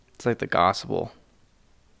It's like the gospel.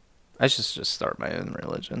 I should just start my own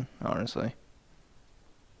religion, honestly.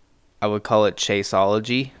 I would call it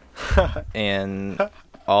Chaseology, and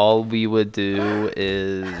all we would do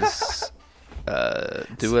is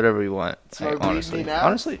do whatever we want.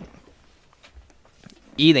 Honestly,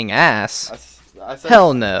 eating ass. I said,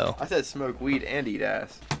 hell no. I said smoke weed and eat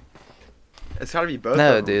ass. It's gotta be both.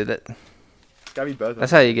 No, of them. dude. It's gotta be both.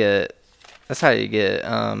 That's how you get. That's how you get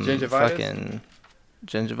gingivitis? fucking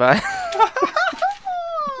gingivitis.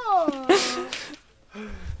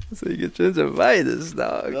 So you get gingivitis,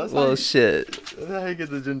 dog. Shit. That's how you get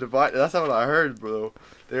the gingivitis. That's not what I heard, bro.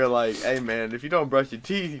 They're like, hey, man, if you don't brush your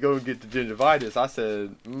teeth, you go and get the gingivitis. I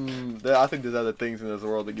said, I think there's other things in this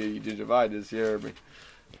world that give you gingivitis. You heard me?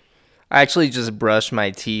 I actually just brushed my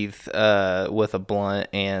teeth with a blunt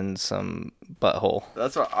and some butthole.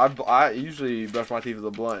 That's what I usually brush my teeth with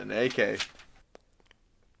a blunt and AK.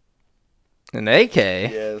 An AK?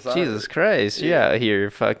 Yes. Jesus Christ, you out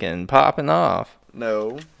here fucking popping off.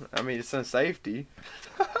 No, I mean it's in safety.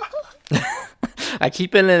 I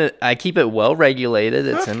keep it well regulated.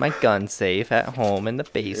 It's in my gun safe at home in the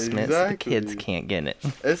basement, so the kids can't get it.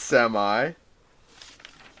 It's semi.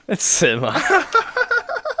 It's semi.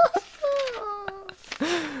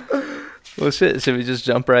 Well, shit. Should we just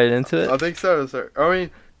jump right into it? I think so, sir. I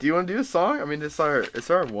mean, do you want to do a song? I mean, it's our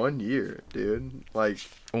 1 year, dude. Like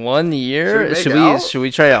 1 year? Should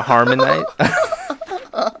we try a harmonize?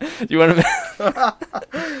 You want to?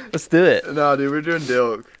 Let's do it. No, dude, we're doing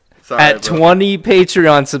Dilk. Sorry, at 20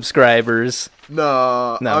 Patreon subscribers.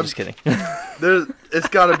 No, I'm just kidding. It's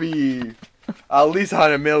gotta be at least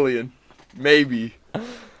 100 million, maybe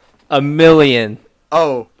 1 million.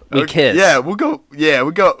 Oh, we kiss. Yeah, we go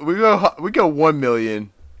 1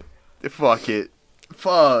 million. Fuck it.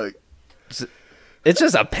 Fuck. It's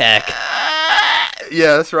just a peck.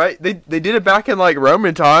 Yeah, that's right. They did it back in like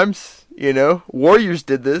Roman times. You know, warriors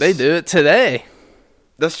did this. They do it today.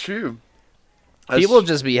 That's true. People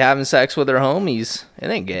just be having sex with their homies. It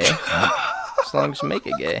ain't gay. As long as you make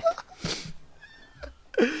it gay.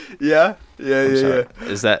 Yeah.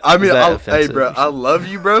 Is that? I mean, offensive? hey, bro, I love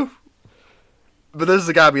you, bro. But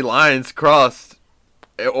there's gotta be lines crossed,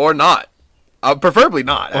 or not. Preferably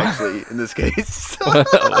not, actually, in this case.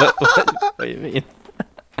 What do you mean?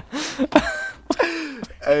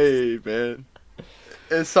 Hey, man.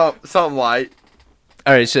 It's something light.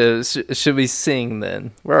 All right, should we sing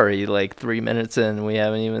then? We're already like 3 minutes in. We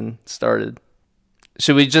haven't even started.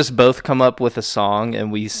 Should we just both come up with a song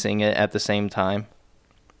and we sing it at the same time?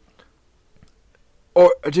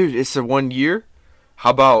 Or, dude, it's a 1 year. How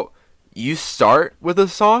about you start with a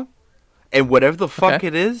song, and whatever the fuck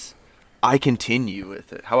it is, I continue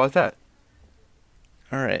with it. How about that?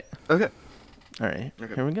 All right. Okay. All right.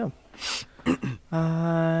 Okay. Here we go.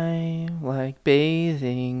 I like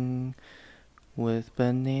bathing with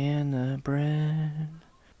banana bread.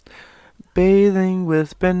 Bathing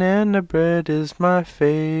with banana bread is my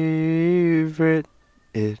favorite.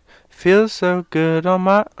 It feels so good on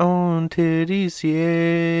my own titties,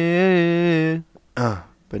 yeah.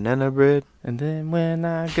 Banana bread. And then when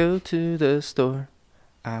I go to the store,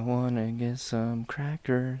 I wanna get some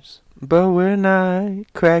crackers. But we're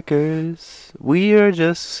not crackers. We are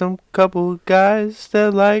just some couple guys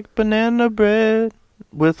that like banana bread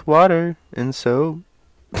with water and soap.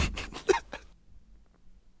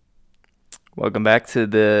 Welcome back to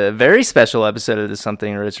the very special episode of the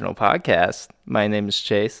Something Original podcast. My name is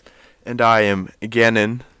Chase. And I am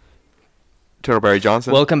Gannon Turtleberry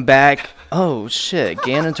Johnson. Welcome back. Oh, shit.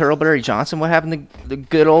 Gannon Turtleberry Johnson? What happened to the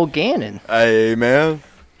good old Gannon? Hey, man.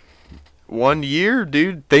 1 year,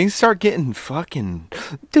 dude. Things start getting fucking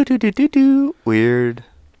weird.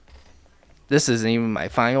 This isn't even my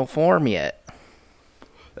final form yet.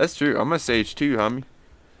 That's true. I'm at stage 2, homie.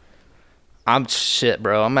 I'm shit,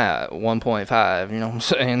 bro. I'm at 1.5. You know what I'm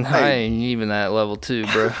saying? Hey. I ain't even at level 2,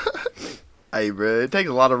 bro. Hey, bro. It takes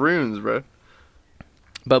a lot of runes, bro.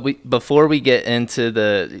 But before we get into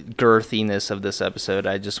the girthiness of this episode,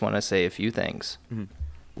 I just want to say a few things. Mm-hmm.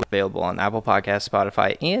 We're available on Apple Podcasts,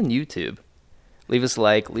 Spotify, and YouTube. Leave us a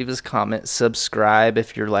like, leave us a comment, subscribe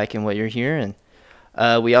if you're liking what you're hearing.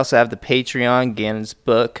 We also have the Patreon. Gannon's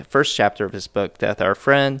book, first chapter of his book, Death Our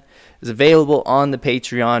Friend, is available on the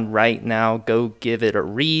Patreon right now. Go give it a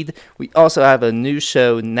read. We also have a new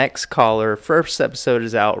show, Next Caller. First episode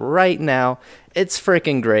is out right now. It's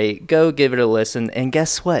freaking great. Go give it a listen. And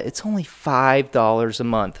guess what? It's only $5 a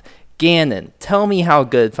month. Gannon, tell me how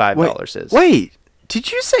good $5 is. Wait, did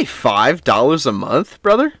you say $5 a month,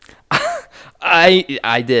 brother?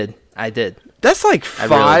 I did. That's like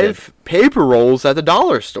 5 paper rolls at the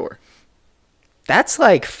dollar store. That's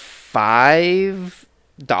like 5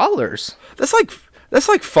 Dollars. That's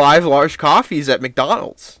like 5 large coffees at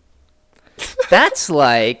McDonald's. That's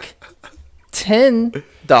like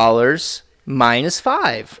 $10 minus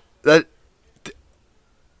 5.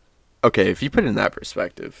 Okay, if you put it in that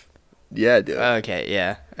perspective, yeah, dude. Okay,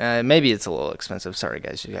 yeah. Maybe it's a little expensive. Sorry,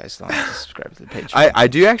 guys. You guys don't have to subscribe to the page. I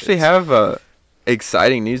do actually have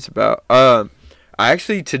exciting news about. I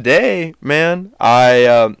actually today, man,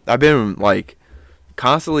 I've been like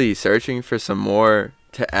constantly searching for some more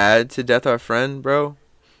to add to Death Our Friend, bro.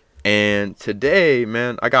 And today,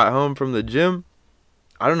 man, I got home from the gym.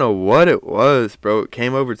 I don't know what it was, bro. It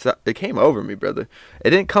came over me, brother. It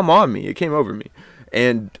didn't come on me. It came over me.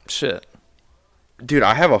 And shit, dude,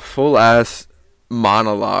 I have a full ass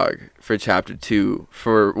monologue for chapter 2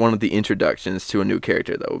 for one of the introductions to a new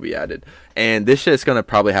character that will be added. And this shit's gonna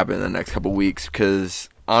probably happen in the next couple weeks because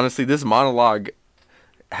honestly, this monologue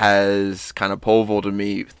has kind of pole vaulted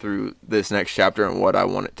me through this next chapter and what I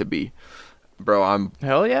want it to be. Bro,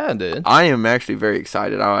 hell yeah, dude. I am actually very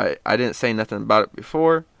excited. I didn't say nothing about it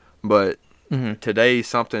before, but today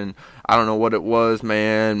something, I don't know what it was,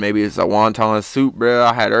 man. Maybe it's a wonton soup, bro,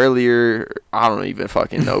 I had earlier. I don't even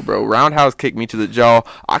fucking know, bro. Roundhouse kicked me to the jaw.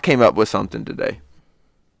 I came up with something today.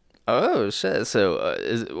 Oh, shit.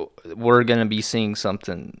 So we're going to be seeing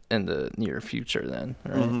something in the near future then,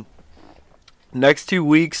 right? Next 2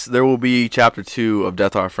 weeks, there will be chapter 2 of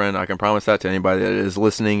Death Our Friend. I can promise that to anybody that is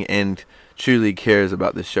listening and truly cares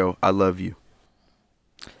about this show. I love you.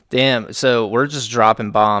 Damn, so we're just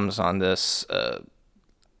dropping bombs on this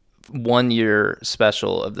 1 year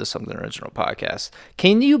special of the Something Original podcast.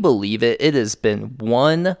 Can you believe it? It has been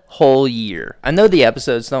 1 whole year. I know the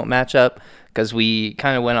episodes don't match up because we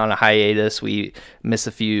kind of went on a hiatus. We missed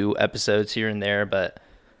a few episodes here and there, but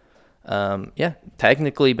yeah,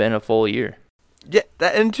 technically been a full year. Yeah,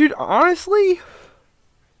 and dude, honestly,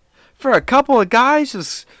 for a couple of guys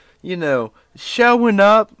just, showing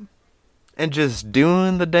up and just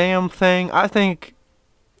doing the damn thing, I think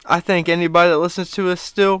anybody that listens to us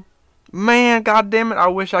still, man, goddamn it, I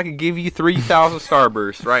wish I could give you 3,000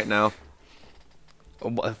 Starbursts right now.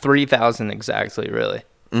 3,000 exactly, really.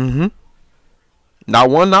 Mm-hmm. Not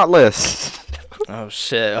one, not less. Oh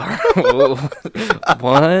shit!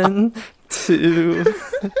 1, 2,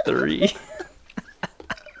 3.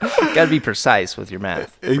 Gotta be precise with your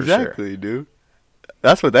math. Exactly, dude.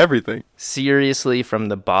 That's with everything. Seriously, from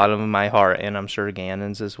the bottom of my heart, and I'm sure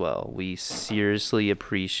Gannon's as well, we seriously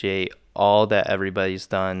appreciate all that everybody's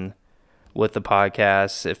done with the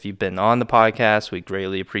podcast. If you've been on the podcast, we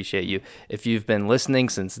greatly appreciate you. If you've been listening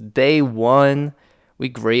since day 1, we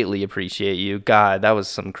greatly appreciate you. God, that was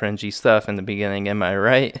some cringy stuff in the beginning. Am I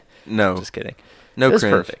right? No. Just kidding. No it was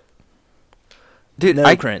cringe. Perfect. Dude,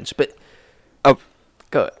 no cringe, but... Oh.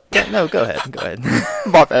 Go ahead. No, go ahead. Go ahead.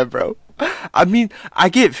 My bad, bro. I mean,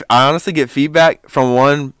 I honestly get feedback from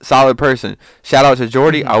one solid person. Shout out to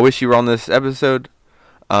Jordy. I wish you were on this episode.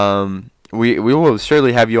 We will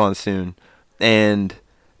surely have you on soon. And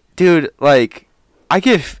dude, like, I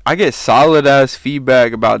get solid ass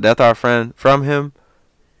feedback about Death Our Friend from him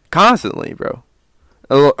constantly, bro.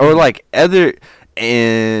 Or like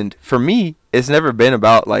and for me, it's never been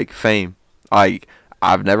about like fame. Like,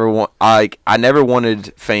 I never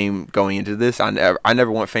wanted fame going into this. I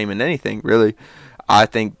never want fame in anything, really. I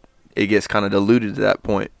think it gets kind of diluted to that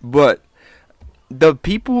point. But the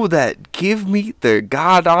people that give me their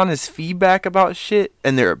god honest feedback about shit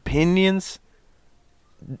and their opinions,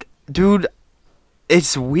 dude,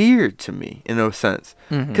 it's weird to me in no sense.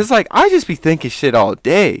 Because like, I just be thinking shit all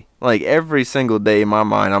day. Like, every single day in my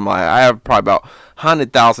mind, I'm like, I have probably about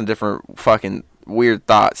 100,000 different fucking weird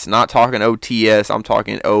thoughts. Not talking OTS, I'm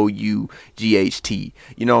talking OUGHT.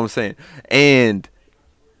 You know what I'm saying? And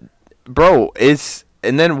bro,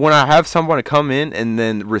 and then when I have someone come in and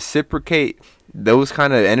then reciprocate those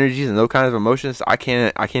kind of energies and those kind of emotions, I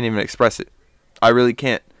can't even express it. I really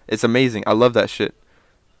can't. It's amazing. I love that shit.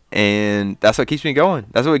 And that's what keeps me going.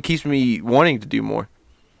 That's what keeps me wanting to do more.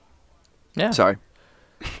 Yeah. Sorry.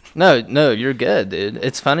 No, you're good, dude.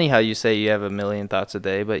 It's funny how you say you have a million thoughts a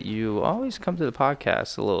day, but you always come to the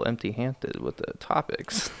podcast a little empty-handed with the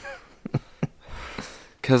topics.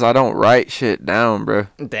 Because I don't write shit down, bro.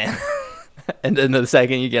 Damn. And then the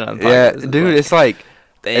second you get on the podcast, yeah, dude, it's like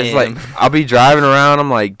I'll be driving around.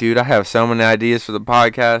 I'm like, dude, I have so many ideas for the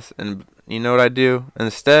podcast, and you know what I do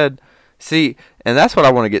instead? See, and that's what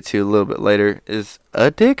I want to get to a little bit later is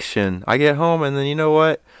addiction. I get home, and then you know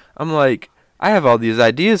what? I'm like, I have all these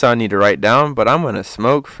ideas I need to write down, but I'm going to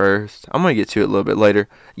smoke first. I'm going to get to it a little bit later.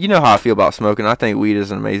 You know how I feel about smoking. I think weed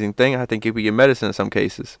is an amazing thing. I think it could be medicine in some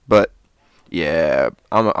cases. But, yeah,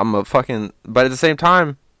 I'm a fucking... But at the same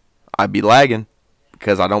time, I'd be lagging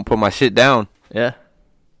because I don't put my shit down. Yeah.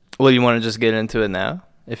 Well, you want to just get into it now,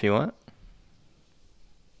 if you want?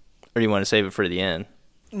 Or do you want to save it for the end?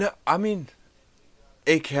 No, I mean,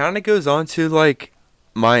 it kind of goes on to, like,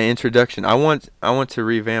 my introduction. I want to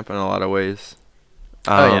revamp in a lot of ways.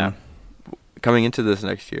 Yeah. Coming into this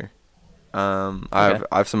next year. I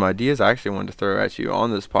have some ideas I actually wanted to throw at you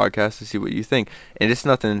on this podcast to see what you think. And it's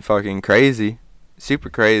nothing fucking crazy, super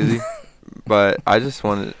crazy. But I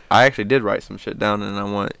actually did write some shit down, and I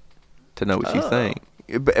want to know what you think.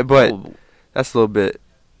 But that's a little bit.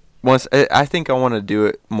 I think I want to do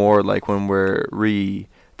it more like when we're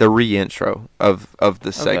the re-intro of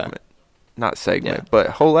the segment. Not segment,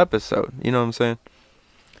 but whole episode. You know what I'm saying?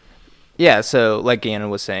 Yeah, so like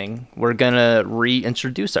Gannon was saying, we're going to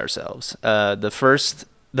reintroduce ourselves. The first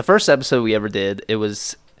episode we ever did, it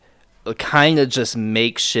was kind of just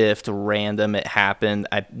makeshift, random. It happened.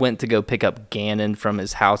 I went to go pick up Gannon from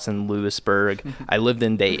his house in Lewisburg. I lived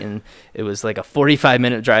in Dayton. It was like a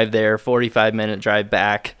 45-minute drive there, 45-minute drive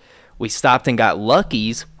back. We stopped and got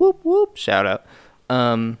Lucky's. Whoop, whoop, shout out.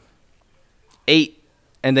 Ate,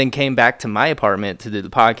 and then came back to my apartment to do the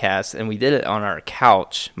podcast, and we did it on our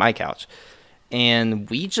couch, my couch. And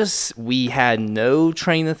we had no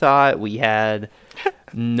train of thought. We had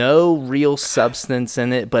no real substance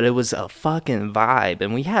in it, but it was a fucking vibe.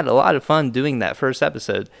 And we had a lot of fun doing that first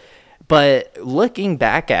episode. But looking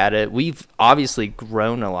back at it, we've obviously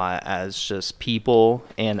grown a lot as just people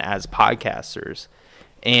and as podcasters.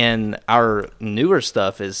 And our newer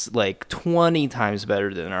stuff is like 20 times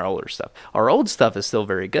better than our older stuff. Our old stuff is still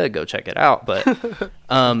very good. Go check it out. But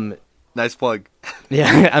nice plug.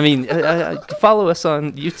 Yeah, I mean, follow us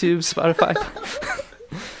on YouTube, Spotify.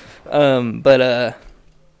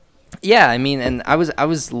 Yeah, I mean, and I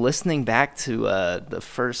was listening back to the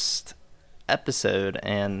first episode,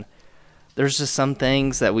 and there's just some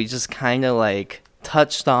things that we just kind of like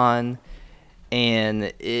touched on.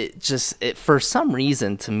 And it for some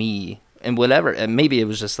reason to me, and maybe it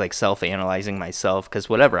was just like self-analyzing myself, because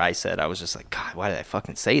whatever I said, I was just like, God, why did I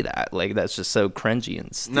fucking say that? Like, that's just so cringy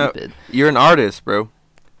and stupid. No, you're an artist, bro.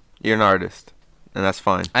 You're an artist, and that's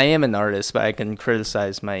fine. I am an artist, but I can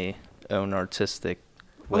criticize my own artistic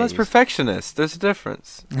Well, ways. that's perfectionist. There's a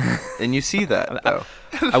difference. And you see that, though.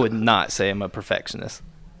 I would not say I'm a perfectionist.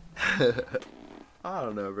 I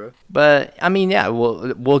don't know, bro. But I mean, yeah,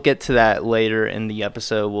 we'll get to that later in the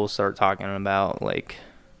episode. We'll start talking about, like,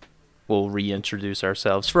 we'll reintroduce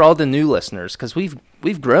ourselves for all the new listeners, because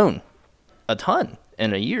we've grown a ton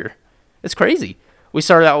in a year. It's crazy. We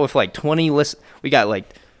started out with like 20 we got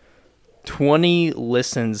like 20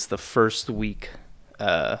 listens the first week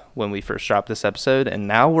when we first dropped this episode, and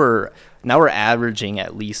now we're averaging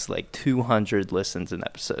at least like 200 listens an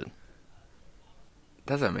episode.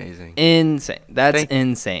 That's amazing. Insane. That's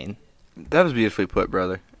insane. That was beautifully put,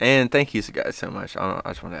 brother. And thank you guys so much. I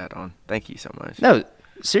just want to add on. Thank you so much. No,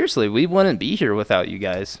 seriously, we wouldn't be here without you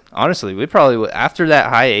guys. Honestly, we probably would. After that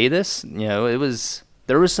hiatus, you know, it was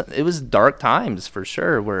dark times for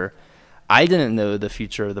sure, where I didn't know the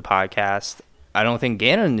future of the podcast. I don't think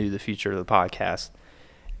Gannon knew the future of the podcast.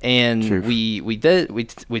 And Truth.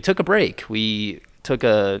 we took a break. We took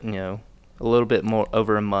a little bit more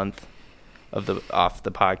over a month off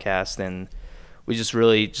the podcast, and we just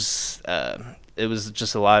really it was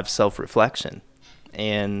just a lot of self-reflection,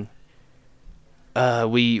 and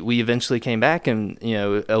we eventually came back, and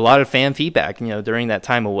a lot of fan feedback during that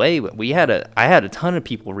time away. I had a ton of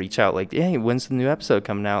people reach out like, hey, when's the new episode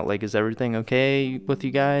coming out, like, is everything okay with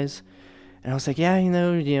you guys? And I was like, yeah,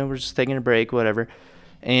 we're just taking a break, whatever.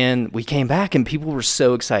 And we came back, and people were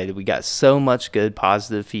so excited. We got so much good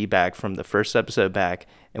positive feedback from the first episode back,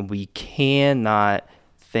 and we cannot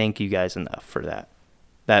thank you guys enough for that.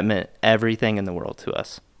 That meant everything in the world to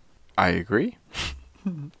us. I agree.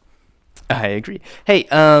 I agree. Hey,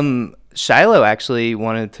 Shiloh actually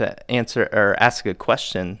wanted to answer or ask a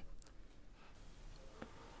question.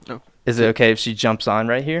 Oh. Is it okay if she jumps on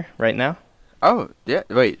right now? Oh, yeah.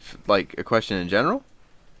 Wait, like a question in general?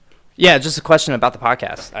 Yeah, just a question about the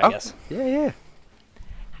podcast, I guess. Yeah.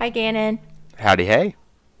 Hi, Gannon. Howdy, hey.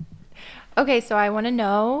 Okay, so I want to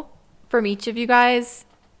know from each of you guys,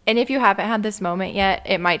 and if you haven't had this moment yet,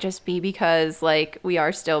 it might just be because, like, we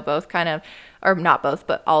are still both kind of, or not both,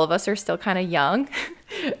 but all of us are still kind of young.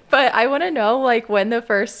 But I want to know, like, when the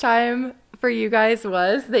first time for you guys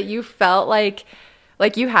was that you felt like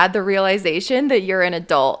you had the realization that you're an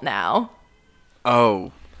adult now.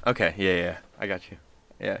 Oh, okay. Yeah. I got you.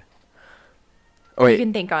 Yeah. Oh, wait. You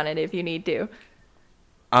can think on it if you need to.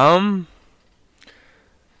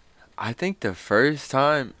 I think the first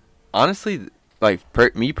time, honestly, like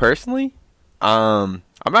me personally, I'm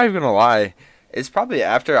not even gonna lie, It's probably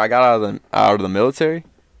after I got out of the military,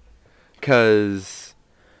 cause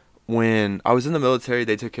when I was in the military,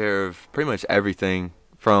 they took care of pretty much everything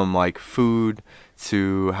from like food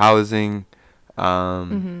to housing.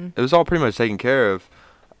 It was all pretty much taken care of.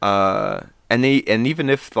 And even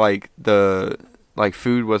if like the like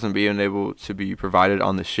food wasn't being able to be provided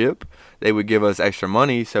on the ship, they would give us extra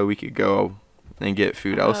money so we could go and get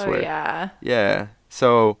food elsewhere. Oh, yeah. Yeah.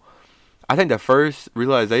 So I think the first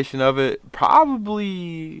realization of it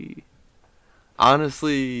probably,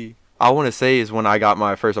 honestly, I want to say is when I got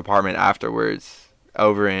my first apartment afterwards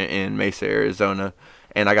over in Mesa, Arizona.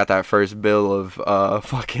 And I got that first bill of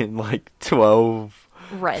fucking like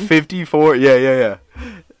 $12.54. Yeah.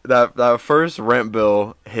 That first rent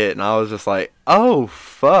bill hit, and I was just like, oh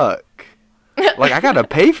fuck, like I gotta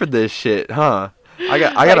pay for this shit, huh? I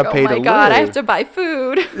gotta pay to live. Oh my god, I have to buy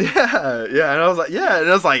food. Yeah, and I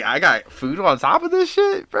was like, I got food on top of this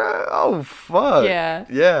shit, bro. Oh fuck.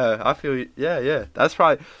 Yeah. I feel yeah. That's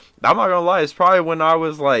probably. I'm not gonna lie. It's probably when I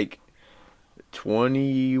was like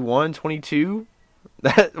 21, 22.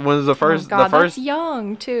 That was the first. Oh god, the first. That's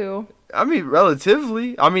young too. I mean,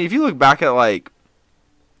 relatively. I mean, if you look back at like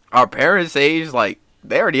our parents' age, like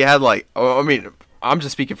they already had like. I mean, I'm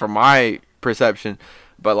just speaking from my perception,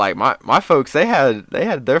 but like my folks, they had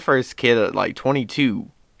their first kid at like 22,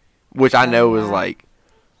 which I know is like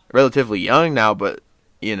relatively young now, but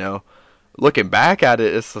you know, looking back at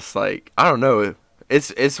it, it's just like I don't know.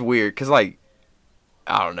 It's weird because like.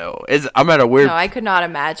 I don't know. I'm at a weird. No, I could not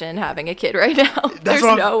imagine having a kid right now. There's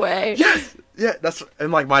no way. Yes, yeah. That's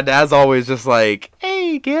and like my dad's always just like,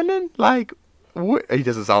 "Hey, Gannon," like, what? He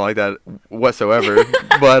doesn't sound like that whatsoever.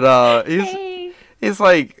 But he's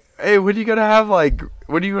like, "Hey, when are you gonna have like?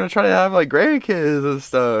 When are you gonna try to have like grandkids and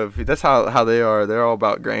stuff?" That's how they are. They're all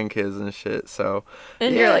about grandkids and shit. So.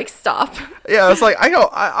 And you're like, stop. Yeah, it's like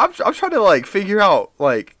I'm trying to like figure out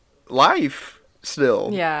like life still.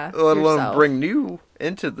 Yeah. Let alone bring new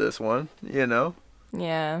into this one, you know?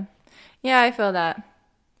 Yeah, I feel that.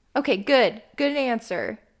 Okay, good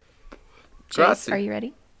answer. Chase, are you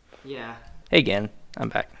ready? Yeah. Hey again, I'm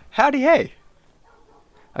back. Howdy, hey.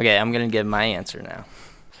 Okay, I'm gonna give my answer now.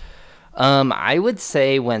 I would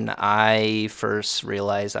say when I first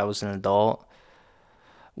realized I was an adult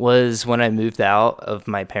was when I moved out of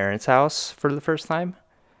my parents' house for the first time.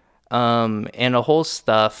 And the whole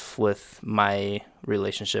stuff with my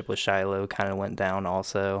relationship with Shiloh kind of went down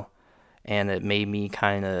also. And it made me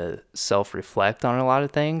kind of self-reflect on a lot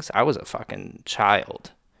of things. I was a fucking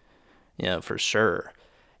child, you know, for sure.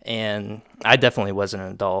 And I definitely wasn't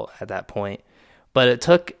an adult at that point. But it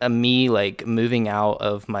took me, like, moving out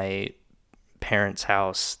of my parents'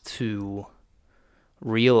 house to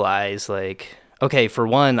realize, like, okay, for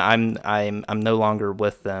one, I'm no longer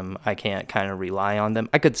with them. I can't kind of rely on them.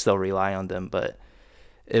 I could still rely on them, but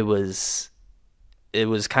it was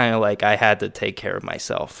kind of like I had to take care of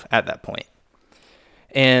myself at that point.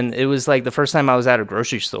 And it was like the first time I was at a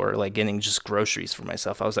grocery store, like getting just groceries for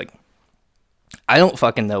myself. I was like, I don't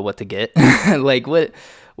fucking know what to get. Like what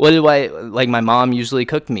do I like? My mom usually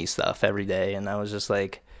cooked me stuff every day, and I was just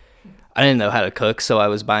like, I didn't know how to cook, so I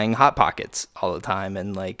was buying Hot Pockets all the time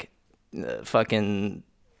and like fucking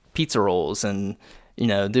pizza rolls and you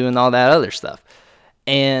know doing all that other stuff.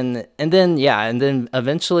 And then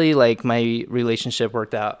eventually like my relationship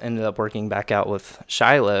ended up working back out with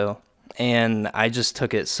Shiloh, and I just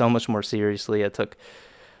took it so much more seriously. I took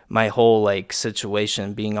my whole like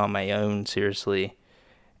situation being on my own seriously,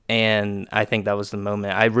 and I think that was the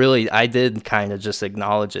moment I did kind of just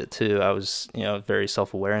acknowledge it too. I was, you know, very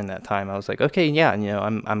self-aware in that time. I was like, okay, yeah, you know,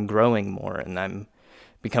 I'm growing more and I'm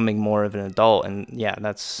becoming more of an adult, and yeah,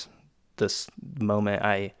 that's this moment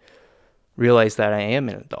I realize that I am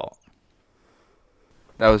an adult.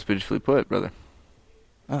 That was beautifully put, brother.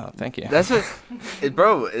 Oh, thank you. That's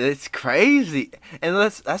bro. It's crazy, and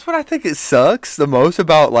that's what I think it sucks the most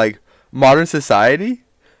about like modern society,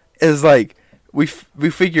 is like we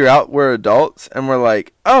figure out we're adults and we're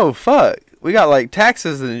like, oh fuck, we got like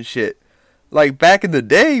taxes and shit. Like back in the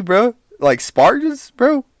day, bro, like Spartans,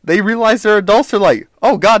 bro, they realize they're adults. They're like,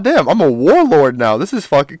 oh goddamn, I'm a warlord now. This is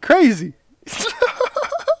fucking crazy.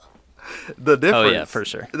 The difference. Oh yeah, for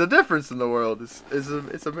sure. The difference in the world is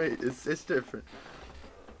amazing. It's different.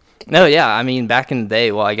 No, yeah, I mean back in the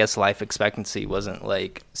day, well, I guess life expectancy wasn't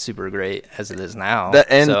like super great as it is now.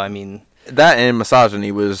 So I mean, that and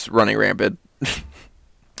misogyny was running rampant.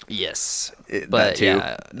 Yes, but that too.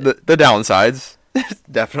 Yeah, the downsides,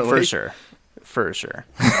 definitely for sure.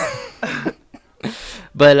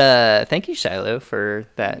 But thank you, Shiloh, for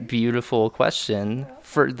that beautiful question.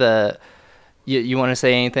 For the, you want to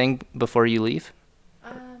say anything before you leave,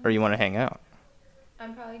 or you want to hang out?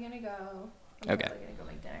 I'm probably gonna go. Okay. Probably gonna go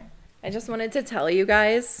make dinner. I just wanted to tell you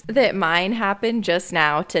guys that mine happened just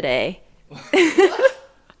now today.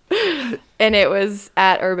 And it was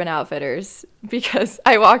at Urban Outfitters because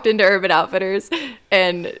I walked into Urban Outfitters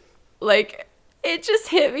and like it just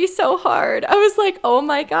hit me so hard. I was like, oh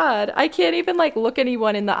my God, I can't even like look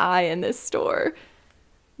anyone in the eye in this store.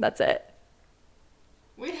 That's it.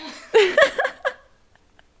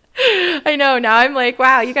 I know. Now I'm like,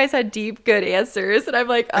 wow, you guys had deep, good answers. And I'm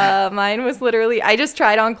like, mine was literally, I just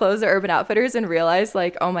tried on clothes at Urban Outfitters and realized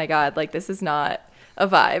like, oh my God, like this is not a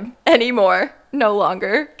vibe anymore. No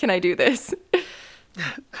longer can I do this.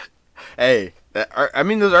 Hey, I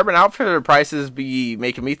mean, those Urban Outfitter prices be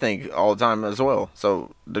making me think all the time as well.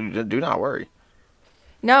 So do not worry.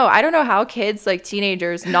 No, I don't know how kids, like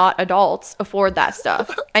teenagers, not adults, afford that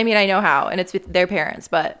stuff. I mean, I know how, and it's with their parents,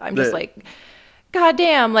 but I'm just like, God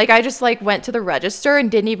damn, like I just like went to the register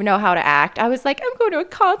and didn't even know how to act. I was like, I'm going to a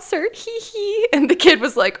concert, hee hee. And the kid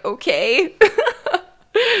was like, okay.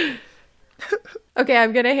 Okay,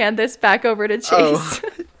 I'm going to hand this back over to Chase. Oh,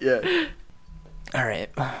 yeah. All right.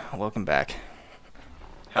 Welcome back.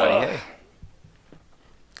 Howdy, hey.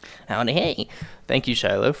 Howdy, hey. Thank you,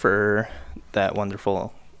 Shiloh, for that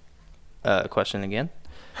wonderful question again.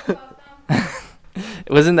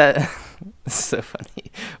 Wasn't that so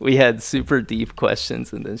funny? We had super deep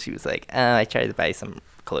questions, and then she was like, I tried to buy some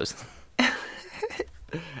clothes.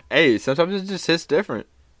 Hey, sometimes it just hits different.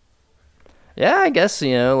 Yeah, I guess,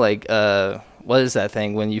 like, what is that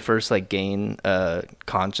thing when you first, like, gain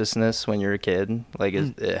consciousness when you're a kid? Like,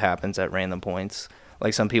 it happens at random points.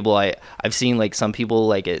 Like, some people, I've seen, like, some people,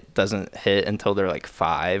 like, it doesn't hit until they're, like,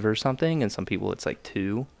 5 or something, and some people it's, like,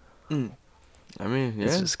 2. I mean, yeah.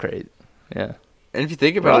 It's just great. Yeah. And if you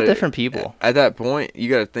think We're about all it, different people. At that point, you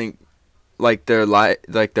got to think, like, their life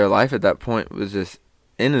at that point was just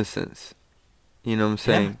innocence. You know what I'm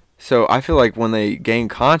saying? Yeah. So I feel like when they gain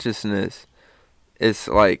consciousness, it's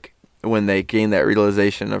like when they gain that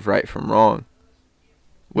realization of right from wrong,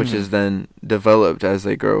 which is then developed as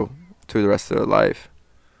they grow through the rest of their life.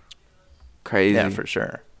 Crazy. Yeah, for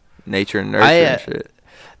sure. Nature and nurture and shit.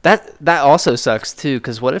 That also sucks too,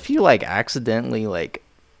 because what if you like accidentally like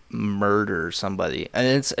murder somebody?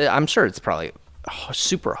 And I'm sure it's probably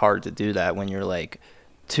super hard to do that when you're like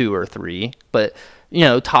 2 or 3, but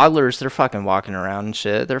toddlers, they're fucking walking around and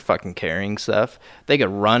shit. They're fucking carrying stuff. They could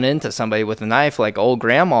run into somebody with a knife, like old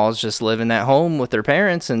grandma's just living at home with their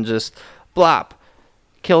parents, and just blop,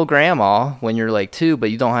 kill grandma when you're like 2, but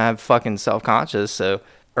you don't have fucking self-conscious,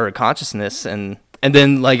 or consciousness, and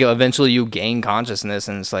then like eventually you gain consciousness,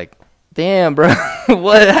 and it's like, damn, bro,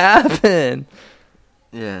 what happened?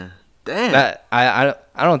 Yeah, damn. That I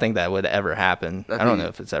don't think that would ever happen. I don't know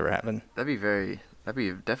if it's ever happened. That'd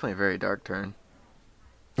be definitely a very dark turn.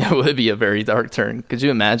 It would be a very dark turn. Could you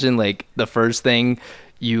imagine, like, the first thing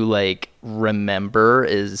you, like, remember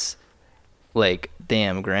is, like,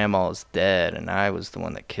 damn, grandma's dead, and I was the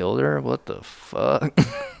one that killed her? What the fuck?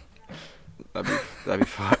 That'd be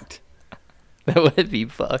fucked. That would be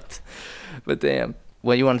fucked. But damn.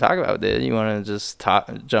 What do you want to talk about, dude? You want to just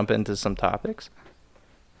jump into some topics?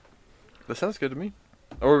 That sounds good to me.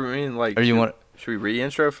 Or, I mean, like, should we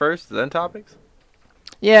re-intro first, then topics?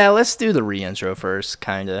 Yeah, let's do the re-intro first,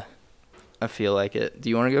 kind of. I feel like it. Do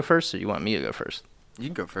you want to go first, or do you want me to go first? You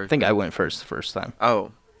can go first. I think I went first the first time.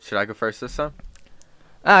 Oh, should I go first this time?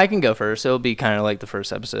 I can go first. It'll be kind of like the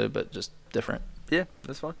first episode, but just different. Yeah,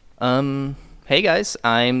 that's fine. Hey guys,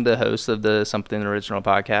 I'm the host of the Something Original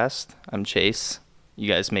podcast. I'm Chase. You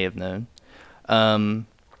guys may have known.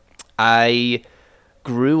 I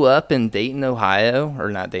grew up in Dayton, Ohio,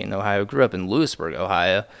 or not Dayton, Ohio. Grew up in Lewisburg,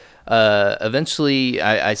 Ohio. Eventually,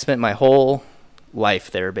 I spent my whole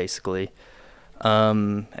life there, basically.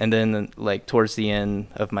 And then, like, towards the end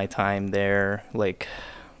of my time there, like,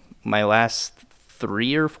 my last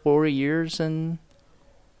 3 or 4 years in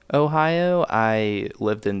Ohio, I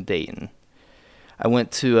lived in Dayton. I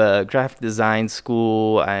went to a graphic design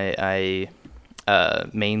school. I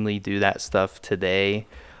mainly do that stuff today.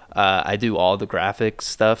 I do all the graphic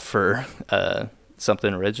stuff for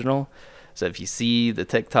Something Original. So if you see the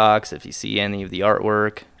TikToks, if you see any of the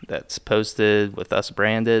artwork that's posted with us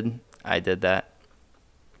branded, I did that.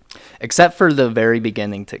 Except for the very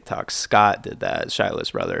beginning TikTok. Scott did that,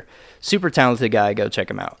 Shiloh's brother. Super talented guy. Go check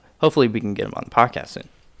him out. Hopefully we can get him on the podcast soon.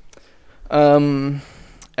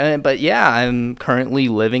 But yeah, I'm currently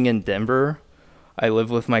living in Denver. I live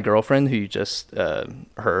with my girlfriend, who you just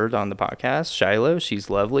heard on the podcast, Shiloh. She's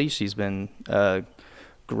lovely. She's been a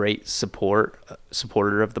great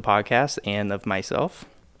supporter of the podcast and of myself.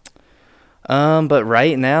 But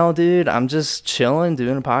right now, dude, I'm just chilling,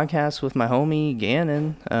 doing a podcast with my homie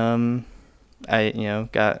Gannon. I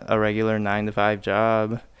got a regular 9 to 5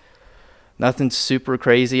 job. Nothing super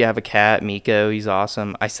crazy. I have a cat, Miko. He's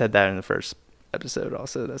awesome. I said that in the first episode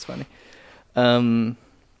also. That's funny.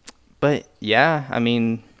 But yeah, I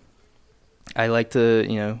mean, I like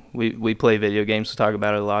to, we play video games. We talk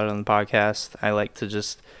about it a lot on the podcast. I like to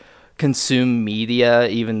just consume media,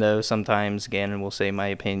 even though sometimes Gannon will say my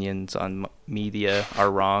opinions on media are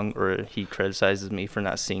wrong, or he criticizes me for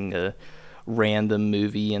not seeing a random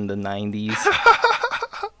movie in the 90s.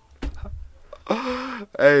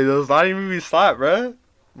 Hey, those 90 movies slap, bruh.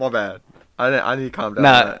 My bad. I need to calm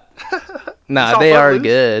down. Nah, they are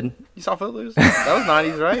good. You saw Footloose? That was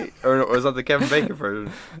 90s, right? Or was that the Kevin Bacon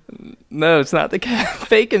version? No, it's not the Kevin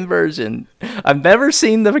Bacon version. I've never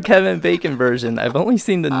seen the Kevin Bacon version. I've only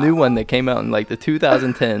seen the new one that came out in like the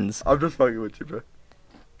 2010s. I'm just fucking with you, bro.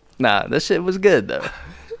 Nah, this shit was good though.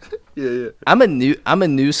 Yeah. I'm a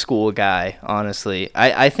new school guy, honestly.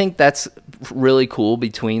 I think that's really cool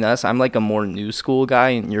between us. I'm like a more new school guy,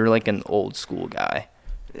 and you're like an old school guy.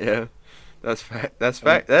 Yeah, that's fact. That's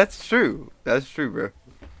fact. That's true. That's true, bro.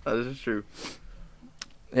 That is true.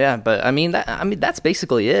 Yeah, but I mean that's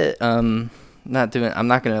basically it. I'm not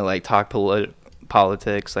gonna like talk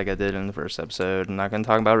politics like I did in the first episode. I'm not gonna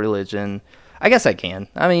talk about religion. I guess I can.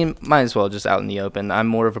 I mean, might as well just out in the open. I'm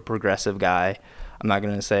more of a progressive guy. I'm not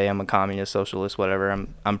gonna say I'm a communist, socialist, whatever.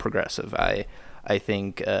 I'm progressive. I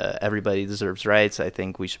think everybody deserves rights. I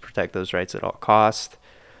think we should protect those rights at all costs.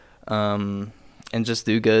 And just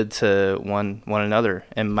do good to one another.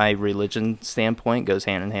 And my religion standpoint goes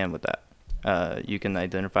hand in hand with that. You can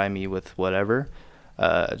identify me with whatever,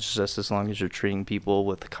 just as long as you're treating people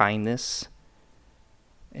with kindness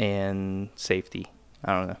and safety.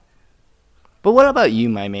 I don't know. But what about you,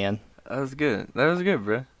 my man? That was good,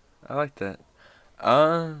 bro. I like that.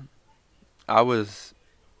 I was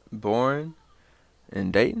born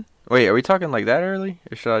in Dayton. Wait, are we talking like that early,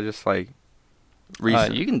 or should I just like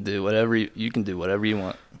recent? You can do whatever you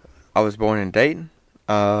want. I was born in Dayton.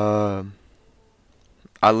 I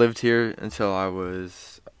lived here until I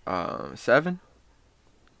was 7.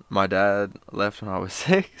 My dad left when I was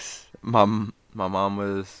 6. My mom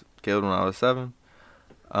was killed when I was 7.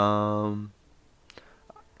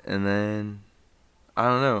 And then I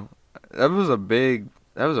don't know. That was a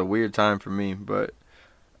weird time for me, but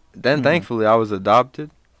then thankfully I was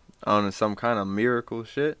adopted on some kind of miracle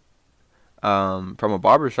shit. From a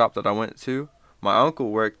barber shop that I went to. My uncle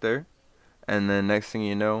worked there, and then next thing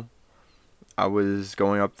you know, I was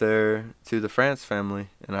going up there to the France family,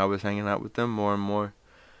 and I was hanging out with them more and more.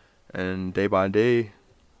 And day by day,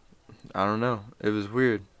 I don't know, it was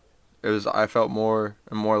weird. I felt more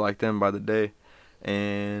and more like them by the day.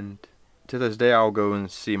 And to this day, I'll go and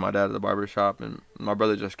see my dad at the barber shop, and my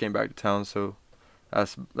brother just came back to town, so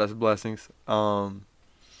that's blessings. And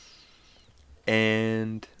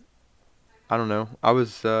I don't know. I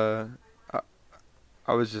was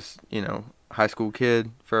just, high school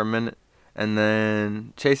kid for a minute, and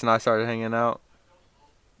then Chase and I started hanging out,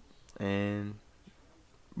 and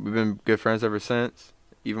we've been good friends ever since.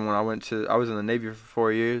 Even when I was in the Navy for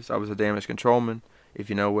 4 years. I was a damage controlman. If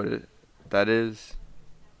you know what that is,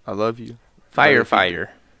 I love you. Firefighter.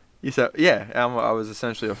 You said, yeah. I was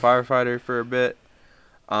essentially a firefighter for a bit.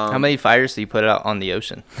 How many fires do you put out on the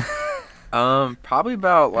ocean? Probably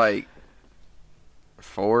about like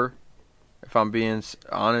 4, if I'm being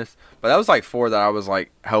honest. But that was like 4 that I was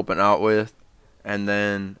like helping out with, and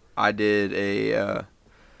then I did a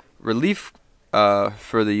relief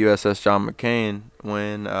for the USS John McCain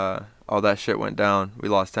when all that shit went down. We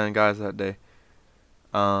lost 10 guys that day.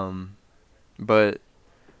 And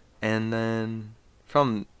then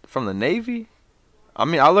from the Navy, I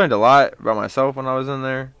mean, I learned a lot about myself when I was in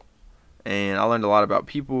there, and I learned a lot about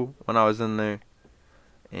people when I was in there,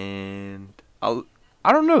 and I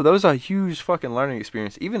don't know, that was a huge fucking learning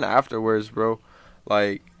experience. Even afterwards, bro,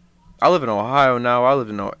 like, I live in Ohio now. I lived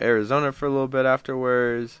in Arizona for a little bit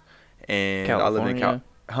afterwards, and California. I lived in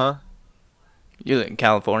Huh? You live in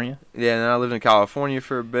California? Yeah, and then I lived in California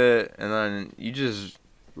for a bit, and then you just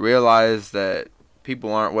realize that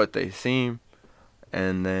people aren't what they seem,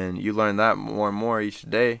 and then you learn that more and more each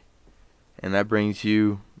day, and that brings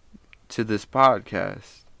you to this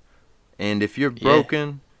podcast. And if you're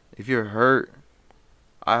broken, if you're hurt,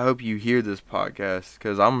 I hope you hear this podcast,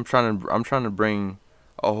 because I'm trying to bring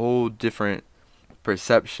a whole different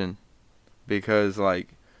perception, because like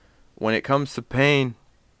when it comes to pain,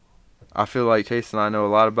 I feel like Chase and I know a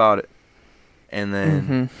lot about it. And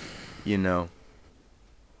then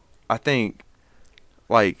I think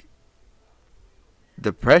like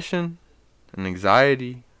depression and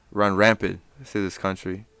anxiety run rampant through this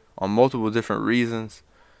country on multiple different reasons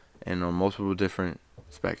and on multiple different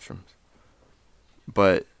spectrums.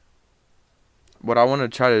 But what I want to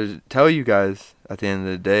try to tell you guys at the end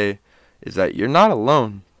of the day is that you're not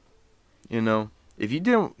alone. You know, if you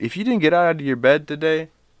didn't get out of your bed today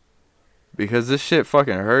because this shit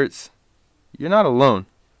fucking hurts, you're not alone.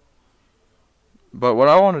 But what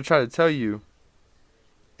I want to try to tell you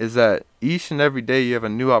is that each and every day you have a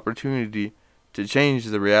new opportunity to change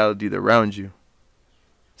the reality around you.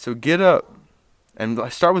 So get up and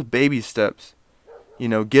start with baby steps. You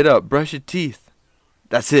know, get up, brush your teeth.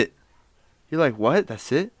 That's it. You're like, what?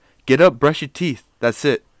 That's it? Get up, brush your teeth. That's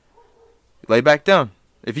it. Lay back down.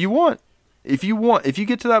 If you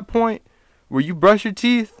get to that point where you brush your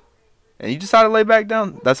teeth and you decide to lay back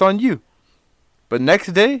down, that's on you. But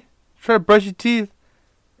next day, try to brush your teeth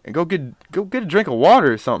and go get a drink of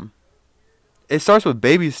water or something. It starts with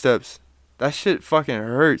baby steps. That shit fucking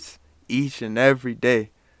hurts each and every day.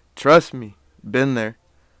 Trust me, been there.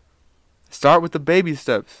 Start with the baby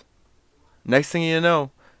steps. Next thing you know,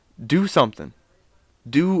 do something.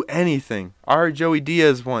 Do anything. I heard Joey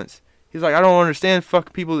Diaz once. He's like, I don't understand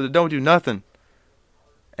fucking people that don't do nothing.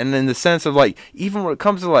 And in the sense of like, even when it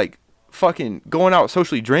comes to like fucking going out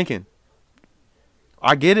socially drinking,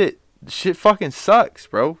 I get it. Shit fucking sucks,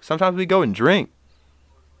 bro. Sometimes we go and drink.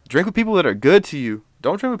 Drink with people that are good to you.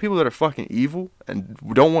 Don't drink with people that are fucking evil and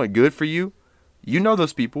don't want good for you. You know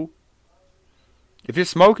those people. If you're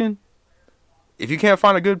smoking, if you can't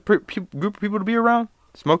find a good group of people to be around,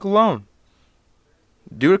 smoke alone.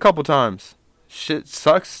 Do it a couple times. Shit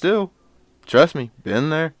sucks still. Trust me, been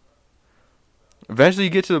there. Eventually you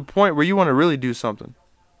get to the point where you want to really do something.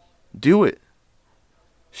 Do it.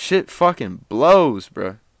 Shit fucking blows,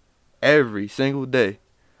 bruh. Every single day.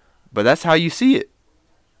 But that's how you see it.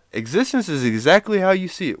 Existence is exactly how you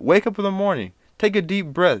see it. Wake up in the morning. Take a deep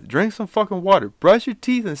breath. Drink some fucking water. Brush your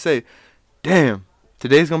teeth and say, damn,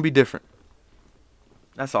 today's gonna be different.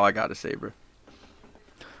 That's all I gotta say, bro.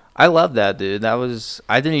 I love that, dude.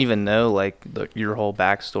 I didn't even know like your whole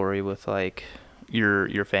backstory with like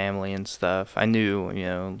your family and stuff. I knew, you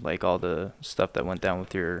know, like all the stuff that went down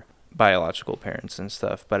with your biological parents and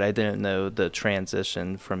stuff, but I didn't know the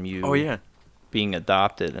transition from you being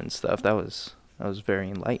adopted and stuff. That was very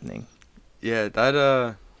enlightening. Yeah,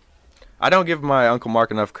 that I don't give my Uncle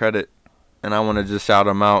Mark enough credit, and I want to just shout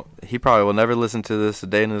him out. He probably will never listen to this a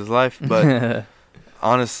day in his life, but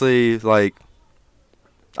honestly, like,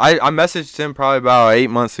 I messaged him probably about 8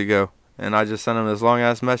 months ago, and I just sent him this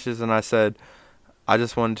long-ass message, and I said, I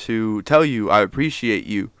just wanted to tell you I appreciate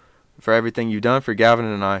you for everything you've done for Gavin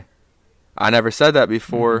and I. I never said that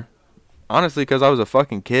before, honestly, because I was a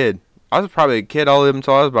fucking kid. I was probably a kid all the way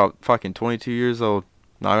until I was about fucking 22 years old.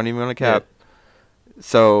 Not even gonna cap. Yeah.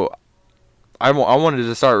 So I wanted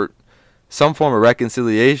to start some form of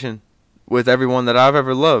reconciliation with everyone that I've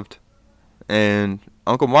ever loved. And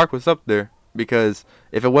Uncle Mark was up there. Because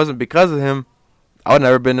if it wasn't because of him, I would have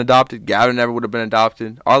never been adopted. Gavin never would have been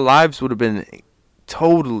adopted. Our lives would have been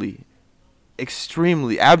totally,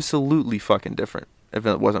 extremely, absolutely fucking different if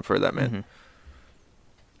it wasn't for that man. Mm-hmm.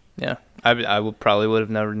 Yeah, I probably would have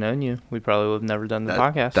never known you. We probably would have never done the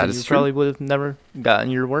podcast. That is you true. Probably would have never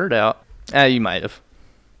gotten your word out. You might have.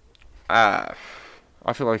 I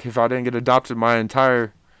feel like if I didn't get adopted, my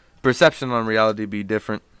entire perception on reality would be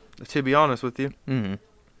different, to be honest with you. Mm-hmm.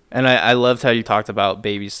 And I loved how you talked about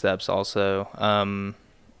baby steps also.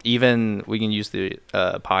 Even we can use the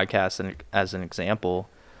podcast as an example.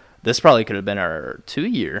 This probably could have been our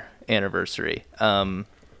 2-year anniversary.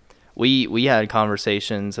 We had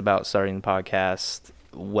conversations about starting the podcast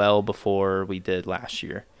well before we did last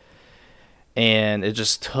year. And it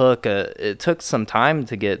just took some time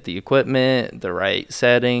to get the equipment, the right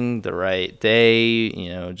setting, the right day, you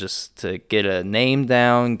know, just to get a name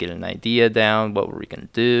down, get an idea down. What were we going to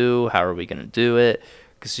do? How are we going to do it?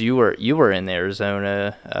 Because you were in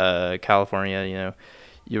Arizona, California, you know,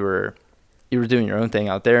 you were doing your own thing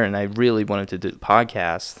out there, and I really wanted to do the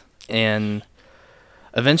podcast. And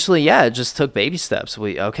eventually, yeah, it just took baby steps. I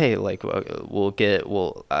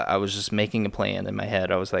was just making a plan in my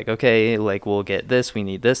head. I was like, okay, like we'll get this. We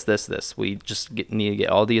need this. We just need to get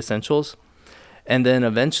all the essentials. And then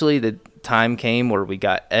eventually the time came where we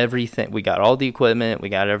got everything. We got all the equipment. We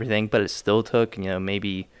got everything, but it still took, you know,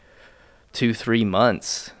 maybe 2-3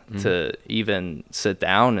 months to even sit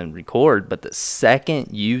down and record. But the second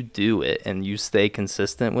you do it and you stay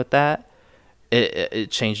consistent with that,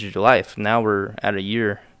 it changes your life. Now we're at a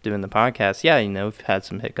year doing the podcast. Yeah, you know, we've had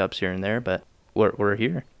some hiccups here and there, but we're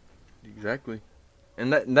here. Exactly.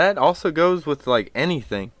 And that also goes with like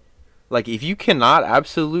anything. Like if you cannot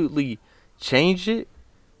absolutely change it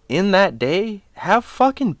in that day, have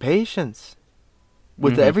fucking patience.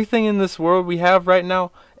 With everything in this world we have right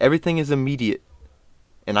now, everything is immediate.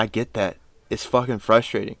 And I get that. It's fucking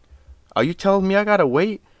frustrating. Are you telling me I gotta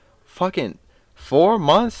wait fucking 4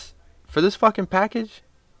 months for this fucking package?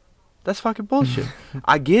 That's fucking bullshit.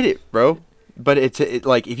 I get it, bro. But it's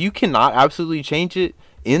like, if you cannot absolutely change it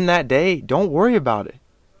in that day, don't worry about it.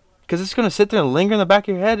 Because it's going to sit there and linger in the back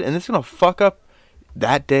of your head, and it's going to fuck up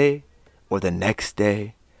that day or the next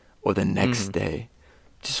day or the next day.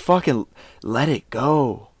 Just fucking let it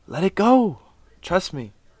go. Let it go. Trust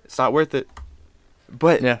me. It's not worth it.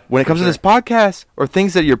 But when it comes to this podcast or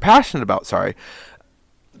things that you're passionate about,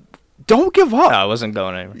 don't give up. I wasn't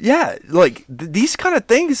going anywhere. Yeah, like these kind of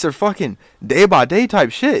things are fucking day by day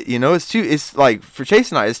type shit. You know, it's like for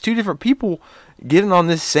Chase and I, it's two different people getting on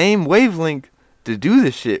this same wavelength to do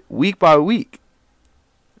this shit week by week.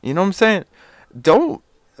 You know what I'm saying? Don't,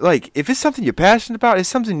 like, if it's something you're passionate about, it's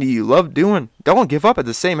something that you love doing, don't give up at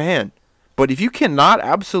the same hand. But if you cannot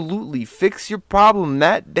absolutely fix your problem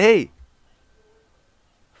that day,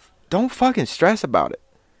 don't fucking stress about it.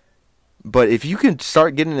 But if you can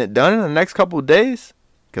start getting it done in the next couple of days,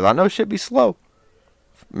 because I know shit be slow,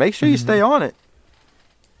 make sure you stay on it.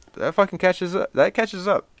 That fucking catches up. That catches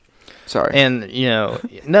up. Sorry. And, you know,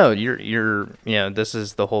 no, you're, you know, this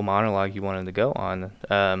is the whole monologue you wanted to go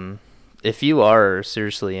on. If you are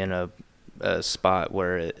seriously in a spot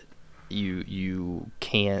where you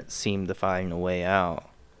can't seem to find a way out,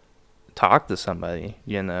 talk to somebody.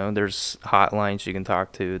 You know, there's hotlines you can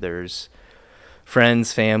talk to. There's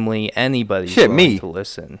friends, family, anybody to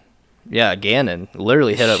listen. Yeah, Gannon.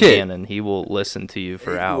 Literally hit up Gannon. He will listen to you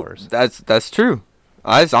for hours. That's true.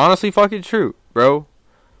 That's honestly fucking true, bro.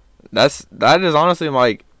 That is honestly,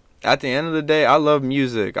 like, at the end of the day, I love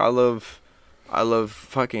music. I love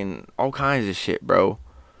fucking all kinds of shit, bro.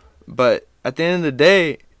 But at the end of the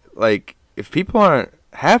day, like, if people aren't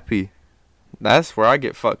happy, that's where I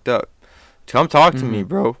get fucked up. Come talk to me,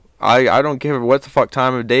 bro. I don't care what the fuck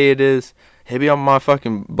time of day it is. Hit me on my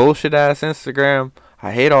fucking bullshit ass Instagram.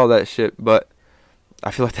 I hate all that shit, but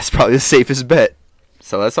I feel like that's probably the safest bet.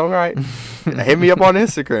 So that's all right. Hit me up on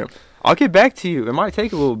Instagram. I'll get back to you. It might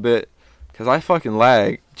take a little bit because I fucking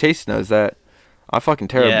lag. Chase knows that. I'm fucking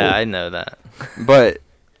terrible. Yeah, I know that. But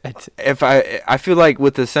if I feel like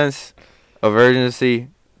with the sense of urgency,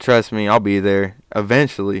 trust me, I'll be there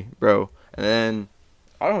eventually, bro. And then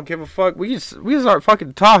I don't give a fuck. We just start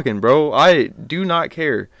fucking talking, bro. I do not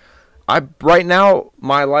care. Right now,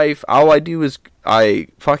 my life, all I do is I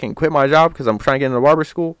fucking quit my job because I'm trying to get into barber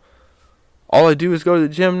school. All I do is go to the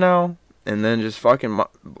gym now, and then just fucking,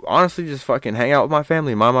 honestly, just fucking hang out with my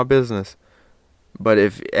family, mind my business. But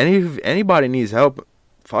if anybody needs help,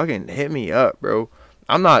 fucking hit me up, bro.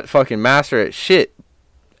 I'm not fucking master at shit,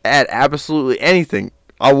 at absolutely anything.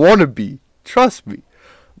 I want to be. Trust me.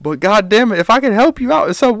 But goddamn it, if I can help you out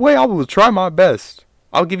in some way, I will try my best.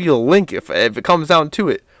 I'll give you a link if it comes down to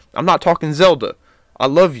it. I'm not talking Zelda. I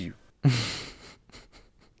love you.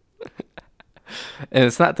 And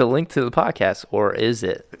it's not the link to the podcast, or is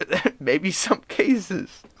it? Maybe some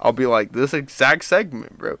cases. I'll be like, this exact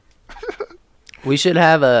segment, bro. We should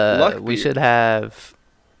have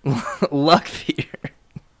luck beer.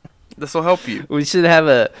 This will help you. We should have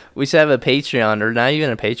a Patreon, or not even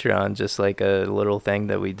a Patreon, just like a little thing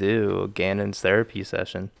that we do, Gannon's therapy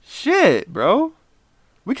session. Shit, bro.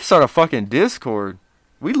 We can start a fucking Discord.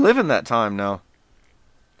 We live in that time now.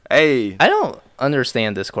 Hey. I don't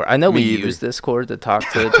understand Discord. I know we use Discord to talk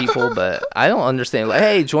to people, but I don't understand. Like,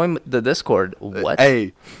 hey, join the Discord. What?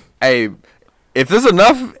 Hey, if there's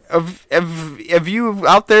enough of you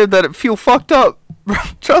out there that feel fucked up,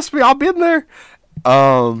 trust me, I'll be in there.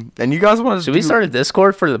 And you guys want to? Should we start a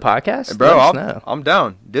Discord for the podcast, bro? I'm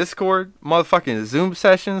down. Discord, motherfucking Zoom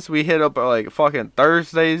sessions. We hit up like fucking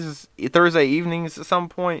Thursday evenings at some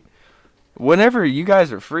point. Whenever you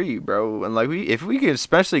guys are free, bro, and like if we could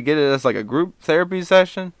especially get it as like a group therapy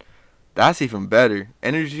session, that's even better.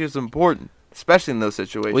 Energy is important, especially in those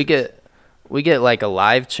situations. We get like a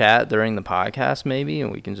live chat during the podcast maybe, and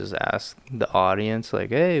we can just ask the audience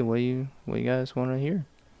like, hey, what you guys want to hear?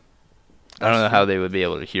 I don't know how they would be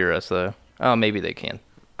able to hear us though. Oh, maybe they can.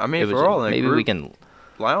 I mean, if we're all in a maybe group we can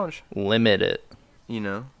lounge, limit it. You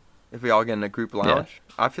know, if we all get in a group lounge,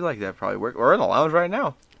 I feel like that'd probably work. We're in a lounge right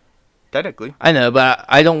now. Technically. I know, but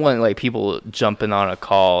I don't want like people jumping on a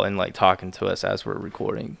call and like talking to us as we're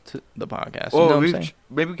recording the podcast. Well, you know what I'm saying?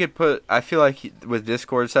 Maybe we could put. I feel like with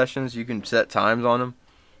Discord sessions, you can set times on them,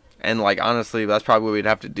 and like honestly, that's probably what we'd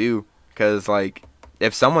have to do. Because like,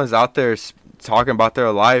 if someone's out there talking about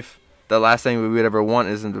their life, the last thing we would ever want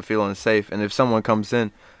is them to feel unsafe. And if someone comes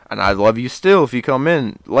in, and I love you still if you come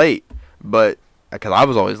in late, but because I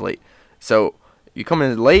was always late. So you come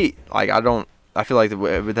in late, like I feel like it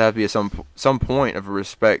would have to be some point of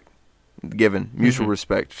respect given, mutual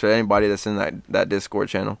respect to anybody that's in that Discord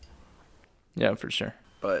channel. Yeah, for sure.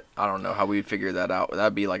 But I don't know how we'd figure that out.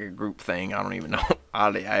 That'd be like a group thing. I don't even know.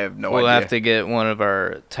 I have no idea. We'll have to get one of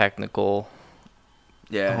our technical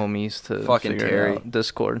homies to fucking figure Terry. it out.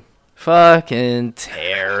 Discord. Fucking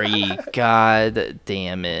Terry. God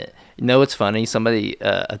damn it. You know what's funny? Somebody,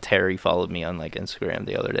 a Terry followed me on like Instagram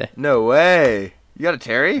the other day. No way. You got a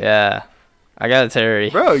Terry? Yeah. I got a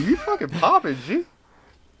Terry. Bro, you fucking popping, G.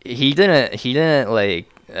 He didn't like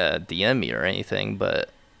DM me or anything,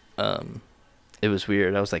 but it was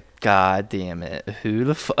weird. I was like, God damn it, who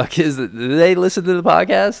the fuck is it? Did they listen to the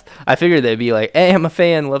podcast? I figured they'd be like, hey, I'm a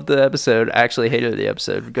fan, loved the episode, actually hated the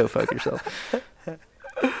episode, go fuck yourself.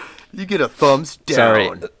 You get a thumbs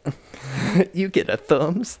down. Sorry. You get a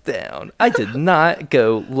thumbs down. I did not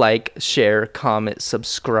go like, share, comment,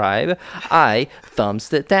 subscribe. I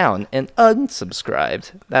thumbs it down and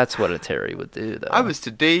unsubscribed. That's what a Terry would do, though. I was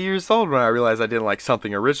today years old when I realized I didn't like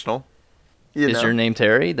something original. Is your name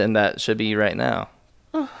Terry? Then that should be right now.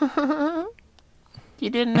 You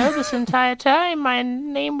didn't know this entire time. My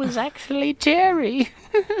name was actually Terry.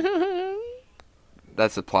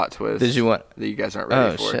 That's a plot twist. Did you want? That you guys aren't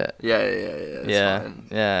ready for? Shit. Yeah.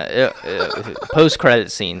 Yeah. Post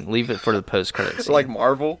credit scene. Leave it for the post credit scene. Like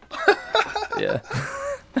Marvel. Yeah.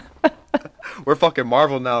 We're fucking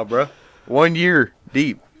Marvel now, bro. 1 year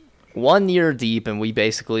deep. 1 year deep, and we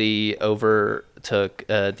basically overtook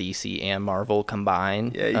DC and Marvel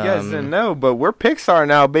combined. Yeah, you guys didn't know, but we're Pixar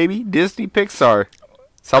now, baby. Disney Pixar.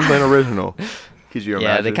 Something original. Could you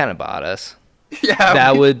imagine? Yeah, they kind of bought us. Yeah,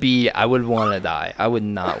 I would want to die. I would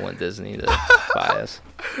not want Disney to buy us.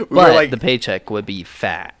 were But like- the paycheck would be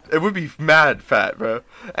fat. It would be mad fat, bro.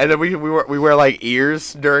 And then we wear like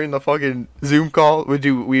ears during the fucking Zoom call. We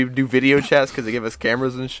do video chats because they give us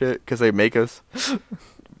cameras and shit because they make us.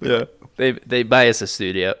 Yeah. They buy us a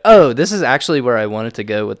studio. Oh, this is actually where I wanted to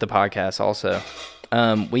go with the podcast also.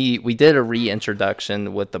 We did a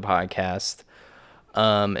reintroduction with the podcast,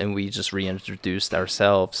 and we just reintroduced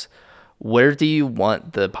ourselves. Where do you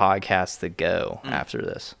want the podcast to go after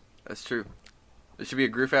this? That's true. It should be a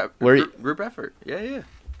group effort. Yeah.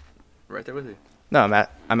 Right there with you. No,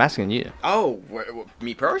 I'm asking you. Oh,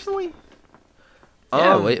 me personally?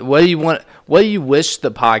 Yeah. What do you want? What do you wish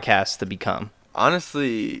the podcast to become?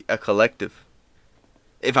 Honestly, a collective.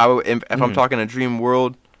 If I'm talking a dream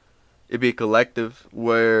world, it'd be a collective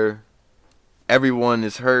where everyone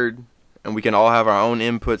is heard and we can all have our own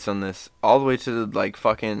inputs on this, all the way to like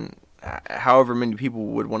fucking however many people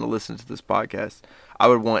would want to listen to this podcast. I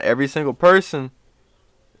would want every single person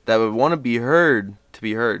that would want to be heard to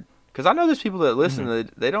be heard. Because I know there's people that listen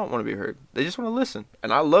that they don't want to be heard. They just want to listen.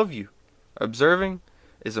 And I love you. Observing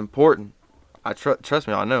is important. I trust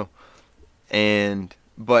me, I know.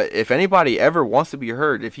 But if anybody ever wants to be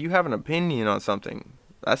heard, if you have an opinion on something,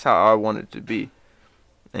 that's how I want it to be.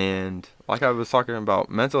 And like I was talking about,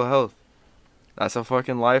 mental health, that's a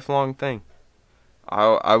fucking lifelong thing.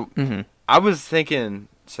 I was thinking,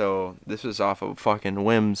 so this was off of fucking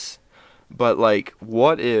whims, but like,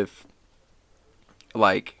 what if,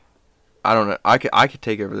 like, I don't know, I could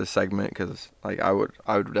take over this segment because like I would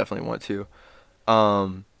definitely want to,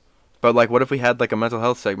 but like, what if we had like a mental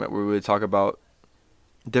health segment where we would talk about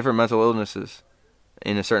different mental illnesses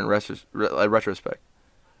in a certain retrospect.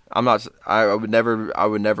 I would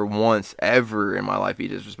never once ever in my life be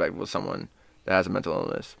disrespectful to someone that has a mental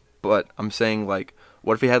illness. But I'm saying, like,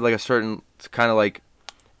 what if we had like a certain kind of like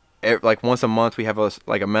once a month we have a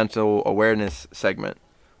mental awareness segment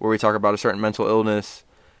where we talk about a certain mental illness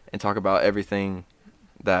and talk about everything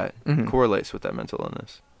that correlates with that mental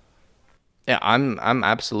illness. Yeah, I'm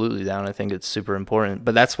absolutely down. I think it's super important.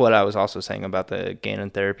 But that's what I was also saying about the Gannon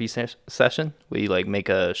therapy session. We like make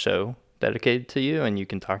a show dedicated to you, and you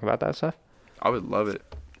can talk about that stuff. I would love it.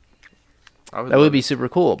 That would be super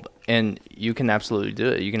cool, and you can absolutely do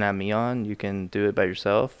it. You can have me on. You can do it by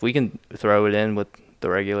yourself. We can throw it in with the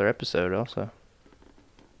regular episode also.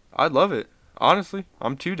 I'd love it. Honestly,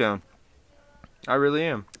 I'm too down. I really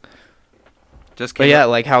am. But yeah,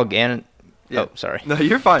 like how Gannon. Yeah. Oh, sorry. No,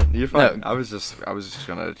 you're fine. You're fine. No. I was just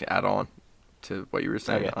gonna add on to what you were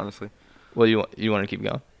saying. Okay. Honestly. Well, you want to keep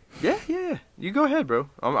going? Yeah. You go ahead, bro.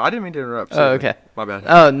 I didn't mean to interrupt. Oh, okay. My bad.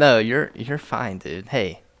 Oh no, you're fine, dude.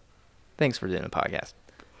 Hey, thanks for doing the podcast.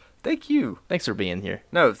 Thank you. Thanks for being here.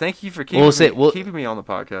 No, thank you for keeping me on the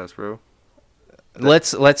podcast, bro.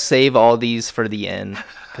 Let's save all these for the end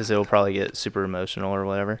because it'll probably get super emotional or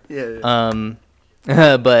whatever. Yeah.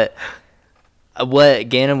 But what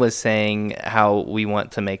Gannon was saying, how we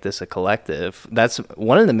want to make this a collective, that's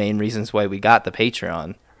one of the main reasons why we got the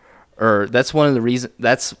Patreon. Or that's one of the reasons,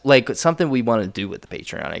 that's like something we want to do with the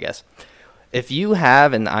Patreon, I guess. If you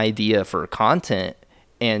have an idea for content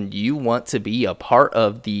and you want to be a part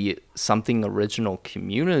of the Something Original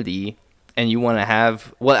community, and you want to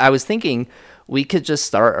have, well, I was thinking we could just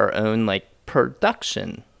start our own like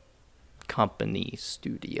production company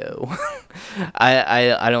studio.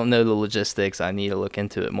 I don't know the logistics. I need to look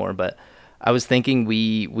into it more, but I was thinking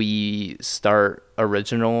we start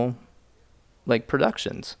original like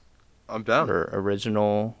productions. I'm down. Or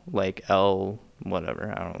original like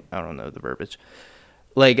whatever. I don't know the verbiage.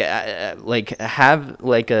 Like have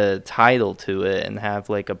like a title to it and have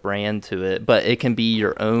like a brand to it, but it can be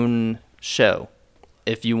your own show.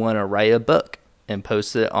 If you want to write a book and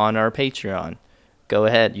post it on our Patreon, go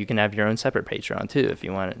ahead. You can have your own separate Patreon too if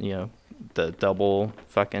you want, the double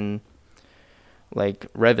fucking like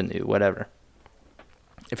revenue, whatever.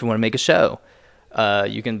 If you want to make a show,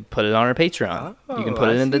 you can put it on our Patreon. You can put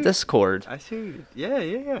it in the Discord. I see.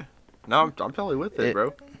 Yeah. No, I'm totally with it,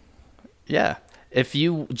 bro. Yeah. If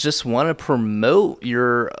you just want to promote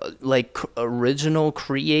your like original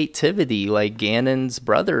creativity, like Gannon's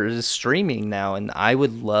brother is streaming now, and I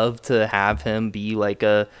would love to have him be like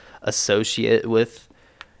a associate with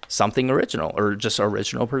Something Original or just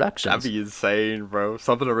Original Productions. That'd be insane, bro.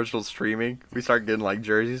 Something Original streaming. We start getting like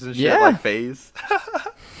jerseys and shit, like FaZe.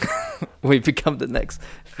 We become the next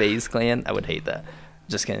FaZe clan. I would hate that.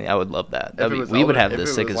 Just kidding. I would love that. We would have the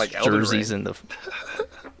sickest like jerseys in the.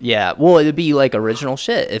 Yeah, well, it'd be like original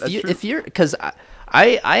shit. If you're, because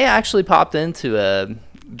I actually popped into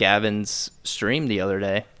Gavin's stream the other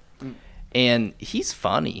day, and he's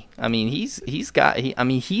funny. I mean, he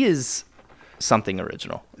is Something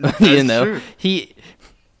Original. True. He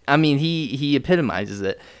epitomizes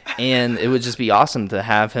it, and it would just be awesome to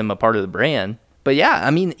have him a part of the brand. But yeah, I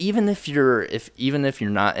mean, even if you're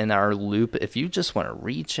not in our loop, if you just want to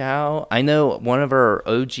reach out, I know one of our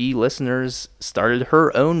OG listeners started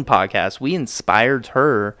her own podcast. We inspired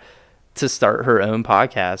her to start her own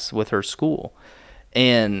podcast with her school,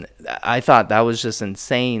 and I thought that was just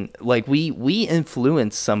insane. Like we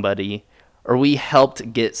influenced somebody, or we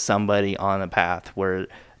helped get somebody on a path where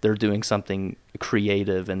they're doing something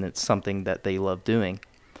creative and it's something that they love doing.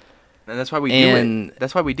 And that's why we do it.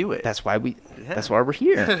 That's why we do it. That's why we're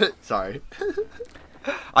here. Sorry.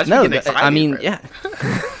 I just get excited. I mean, yeah.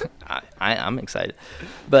 I'm excited.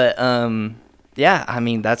 But yeah, I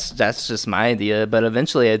mean that's just my idea. But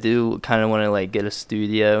eventually I do kind of want to like get a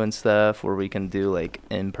studio and stuff where we can do like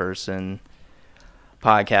in-person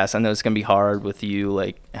podcasts. I know it's gonna be hard with you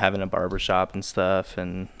like having a barbershop and stuff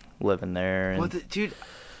and living there. And well, dude,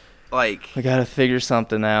 like I gotta figure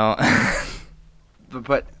something out.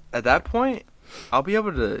 but at that point, I'll be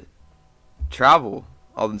able to travel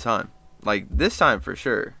all the time. Like this time for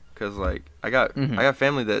sure, cause like I got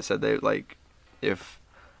family that said they like if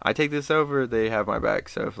I take this over, they have my back.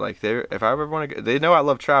 So if I ever want to go, they know I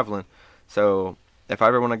love traveling. So if I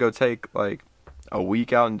ever want to go take like a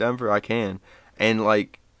week out in Denver, I can. And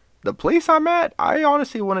like the place I'm at, I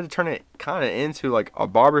honestly wanted to turn it kind of into like a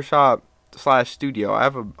barbershop / studio. I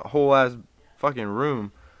have a whole ass fucking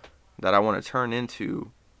room that I want to turn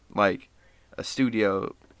into like a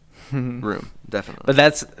studio room, definitely. But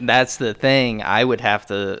that's the thing. I would have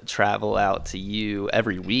to travel out to you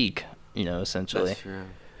every week, essentially. That's true.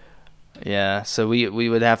 Yeah, so we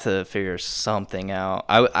would have to figure something out.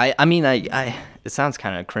 I mean, it sounds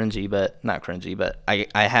kind of cringy, but not cringy, but I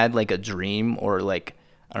had like a dream, or like,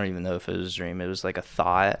 I don't even know if it was a dream. It was like a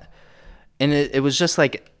thought. And it was just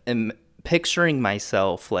like picturing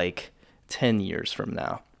myself like 10 years from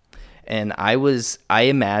now. And I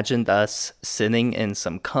imagined us sitting in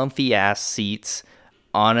some comfy ass seats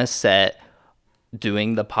on a set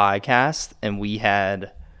doing the podcast, and we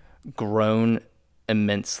had grown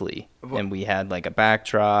immensely, and we had like a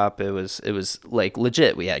backdrop. It was like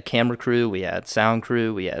legit. We had camera crew, we had sound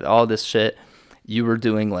crew, we had all this shit. You were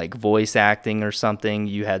doing like voice acting or something.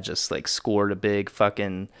 You had just like scored a big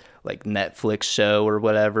fucking like Netflix show or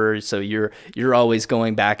whatever. So you're always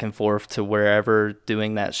going back and forth to wherever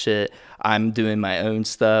doing that shit. I'm doing my own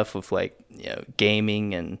stuff with like,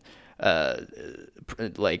 gaming and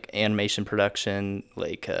like animation production,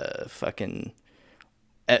 like fucking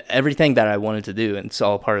everything that I wanted to do. And it's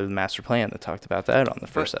all part of the master plan. That talked about that on the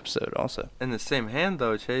first episode also. In the same hand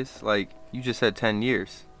though, Chase, like you just said 10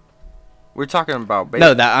 years. We're talking about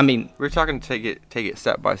we're talking to take it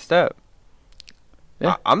step by step.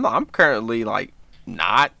 Yeah. I'm currently like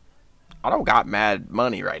I don't got mad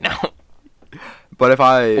money right now. But if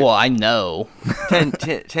I I know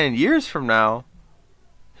 10 years from now,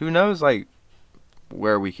 who knows, like,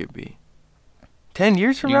 where we could be 10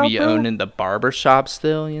 years from You now, be bro? owning the barber shop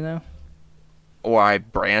still, you know? Or I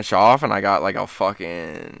branch off and I got like a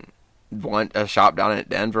fucking a shop down in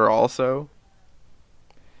Denver also.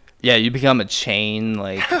 Yeah, you become a chain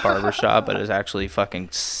like barbershop, but it's actually fucking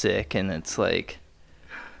sick, and it's like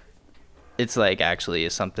actually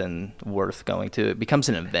is something worth going to. It becomes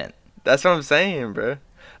an event. That's what I'm saying, bro.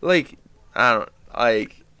 Like, I don't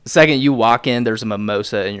like. The second you walk in, there's a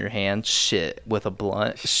mimosa in your hand. Shit, with a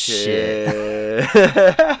blunt. Shit.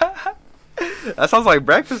 That sounds like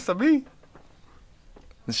breakfast to me.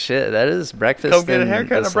 Shit, that is breakfast. Come get a in haircut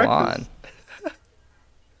the and salon.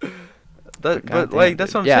 But Goddamn, like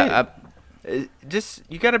that's what I'm yeah, saying. Just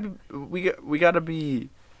you gotta be. We gotta be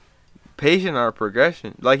patient in our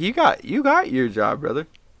progression. Like you got your job, brother.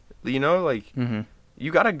 You know, like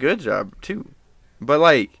you got a good job too. But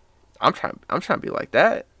like I'm trying to be like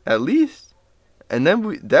that at least. And then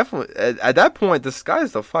we definitely at that point the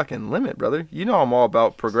sky's the fucking limit, brother. You know I'm all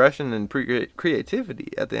about progression and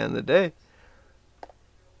creativity at the end of the day.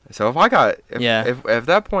 So if I got if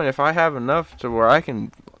that point if I have enough to where I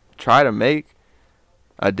can try to make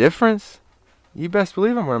a difference, you best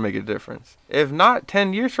believe I'm gonna make a difference. If not,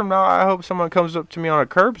 10 years from now, I hope someone comes up to me on a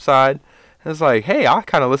curbside and is like, "Hey, I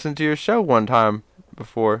kind of listened to your show one time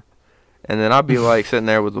before," and then I'll be like sitting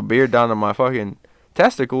there with a beard down to my fucking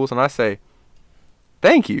testicles, and I say,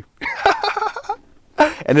 "Thank you,"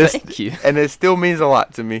 and Thank you. and it still means a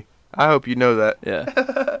lot to me. I hope you know that.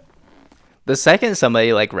 Yeah. The second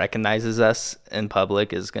somebody like recognizes us in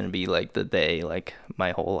public is gonna be like the day like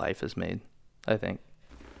my whole life is made. I think.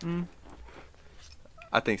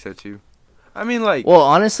 I think so too. I mean, like, Well,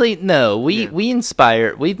 honestly, no. Yeah.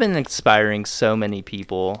 We've been inspiring so many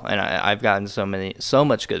people, and I've gotten so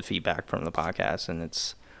much good feedback from the podcast, and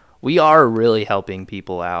we are really helping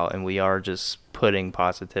people out, and we are just putting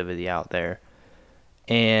positivity out there.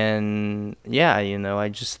 And yeah, I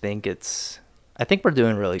just think I think we're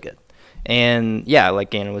doing really good. And yeah,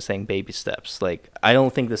 like Anna was saying, baby steps. Like, I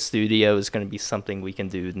don't think the studio is going to be something we can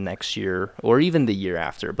do next year or even the year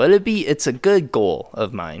after, but it's a good goal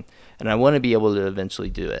of mine, and I want to be able to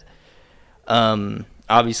eventually do it.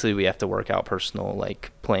 Obviously we have to work out personal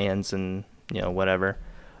like plans and whatever.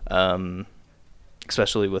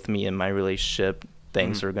 Especially with me and my relationship,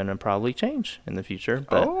 things are going to probably change in the future.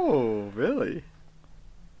 But oh, really?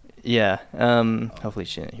 yeah, hopefully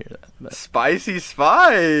she didn't hear that. But Spicy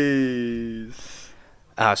Spice.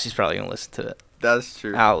 oh, she's probably gonna listen to it. That's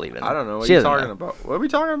true. I'll leave it. I don't know what She you're doesn't talking know. about. What are we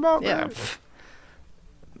talking about? Yeah.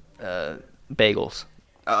 Man? Bagels.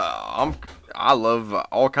 I love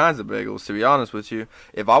all kinds of bagels. To be honest with you,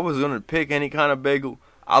 if I was gonna pick any kind of bagel,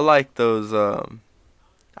 I like those. I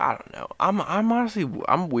don't know. I'm honestly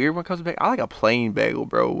weird when it comes to bagel. I like a plain bagel,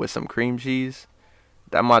 bro, with some cream cheese.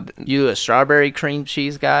 You a strawberry cream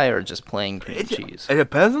cheese guy or just plain cream cheese? It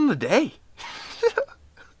depends on the day.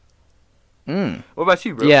 What about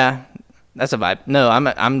you, bro? Yeah, that's a vibe. No,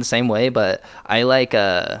 I'm the same way, but I like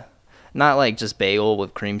not like just bagel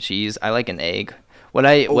with cream cheese. I like an egg. What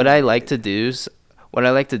I like to do is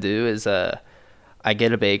I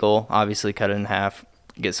get a bagel, obviously cut it in half,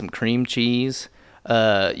 get some cream cheese,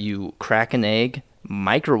 you crack an egg,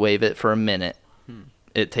 microwave it for a minute.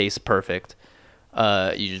 It tastes perfect.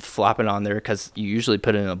 You just flop it on there because you usually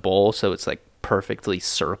put it in a bowl so it's like perfectly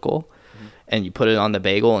circle, and you put it on the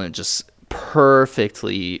bagel and it just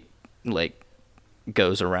perfectly like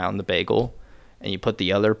goes around the bagel, and you put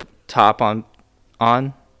the other top on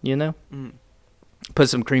put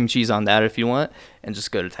some cream cheese on that if you want, and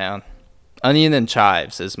just go to town. Onion and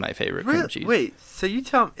chives is my favorite cream cheese. Wait, so you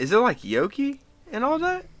tell me, is it like gnocchi and all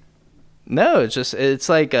that? No, it's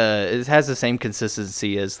like it has the same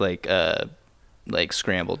consistency as like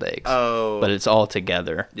scrambled eggs. Oh. But it's all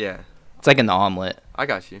together. Yeah. It's like an omelet. I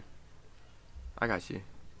got you.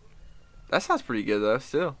 That sounds pretty good though,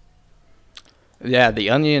 still. Yeah, the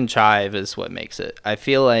onion and chive is what makes it. I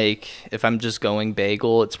feel like if I'm just going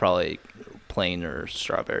bagel, it's probably plain or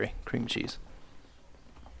strawberry cream cheese.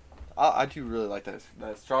 I do really like that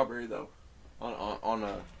strawberry though, on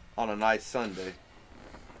a nice Sunday.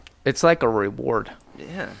 It's like a reward.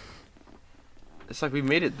 Yeah. It's like we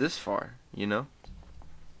made it this far, you know?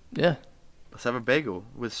 Yeah. Let's have a bagel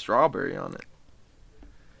with strawberry on it.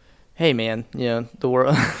 Hey man, the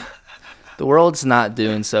world the world's not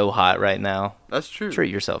doing so hot right now. That's true.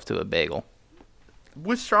 Treat yourself to a bagel.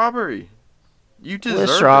 With strawberry. You deserve With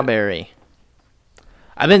it. strawberry.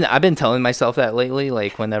 I've been telling myself that lately,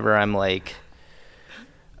 like whenever I'm like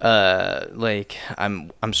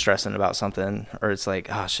I'm stressing about something, or it's like,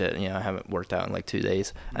 oh shit, I haven't worked out in like 2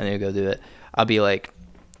 days, I need to go do it. I'll be like,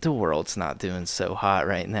 the world's not doing so hot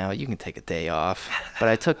right now. You can take a day off. But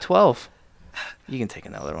I took 12. You can take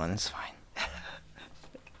another one. It's fine.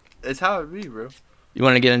 It's how it be, bro. You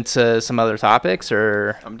want to get into some other topics,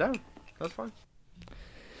 or? I'm down. That's fine.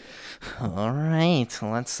 All right,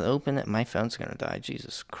 let's open it. My phone's gonna die.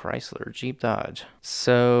 Jesus, Chrysler, Jeep, Dodge.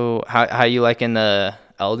 So, how you liking the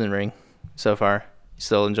Elden Ring so far? You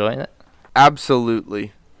still enjoying it?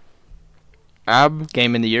 Absolutely.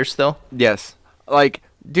 Game in the year still? Yes. Like,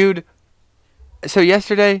 dude. So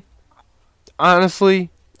yesterday, honestly,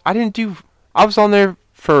 I was on there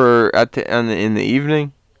in the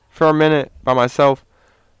evening for a minute by myself.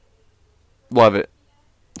 Love it.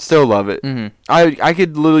 Still love it. Mm-hmm. I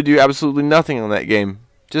could literally do absolutely nothing on that game.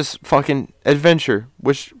 Just fucking adventure,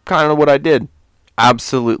 which kind of what I did.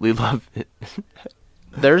 Absolutely love it.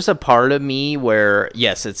 There's a part of me where,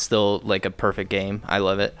 yes, it's still like a perfect game. I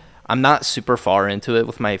love it. I'm not super far into it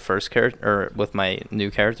with my first character, or with my new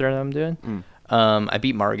character that I'm doing. I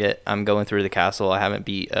beat Margit. I'm going through the castle. I haven't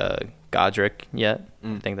beat Godric yet.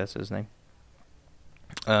 I think that's his name.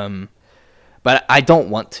 But I don't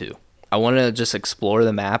want to. I want to just explore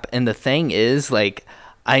the map. And the thing is, like,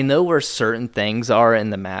 I know where certain things are in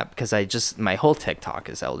the map because my whole TikTok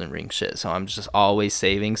is Elden Ring shit. So I'm just always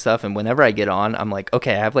saving stuff. And whenever I get on, I'm like,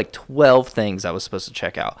 okay, I have like 12 things I was supposed to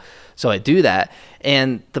check out. So I do that.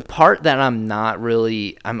 And the part that I'm not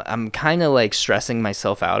really, I'm kind of like stressing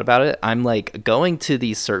myself out about it. I'm like going to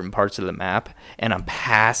these certain parts of the map and I'm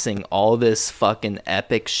passing all this fucking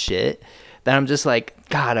epic shit that I'm just like,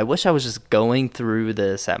 God, I wish I was just going through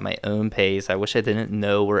this at my own pace. I wish I didn't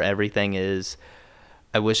know where everything is.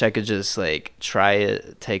 I wish I could just like try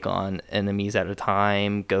to take on enemies at a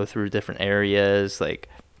time, go through different areas, like.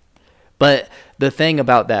 But the thing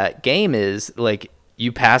about that game is, like,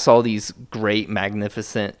 you pass all these great,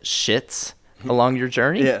 magnificent shits along your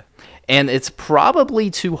journey. Yeah. And it's probably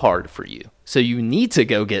too hard for you. So you need to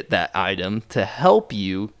go get that item to help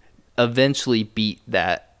you eventually beat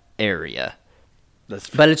that area.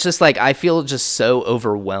 But it's just like, I feel just so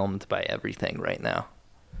overwhelmed by everything right now.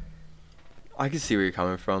 I can see where you're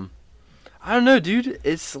coming from. I don't know, dude.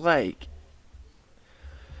 It's like,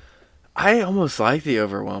 I almost like the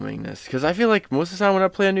overwhelmingness because I feel like most of the time when I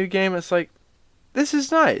play a new game, it's like, this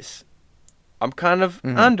is nice. I'm kind of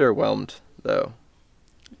underwhelmed though.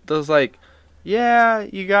 Those like, yeah,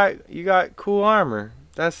 you got cool armor.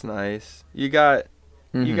 That's nice. You got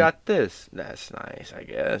this. That's nice, I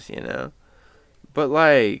guess, you know. But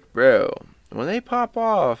like, bro, when they pop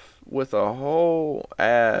off with a whole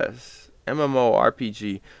ass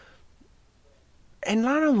MMORPG, and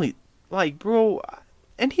not only, like, bro,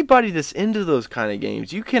 anybody that's into those kind of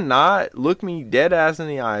games, you cannot look me dead ass in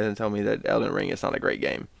the eyes and tell me that Elden Ring is not a great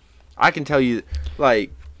game. I can tell you,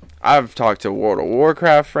 like, I've talked to World of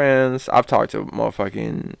Warcraft friends, I've talked to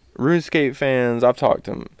motherfucking RuneScape fans, I've talked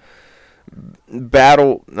to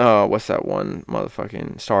what's that one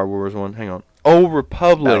motherfucking Star Wars one? Hang on. Old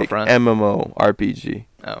Republic MMORPG.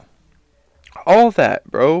 Oh. All that,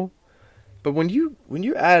 bro. But when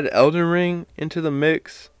you add Elden Ring into the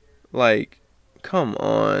mix, like, come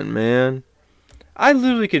on, man. I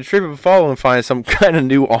literally could trip and fall and find some kind of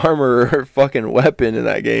new armor or fucking weapon in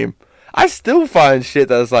that game. I still find shit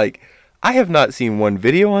that's like, I have not seen one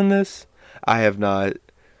video on this. I have not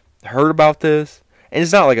heard about this. And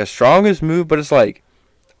it's not like a strongest move, but it's like,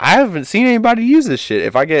 I haven't seen anybody use this shit.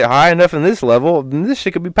 If I get high enough in this level, then this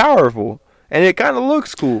shit could be powerful. And it kind of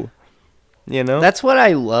looks cool. You know? That's what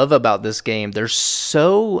I love about this game. There's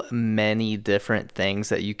so many different things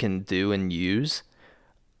that you can do and use.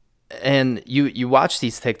 And you watch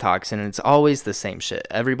these TikToks and it's always the same shit.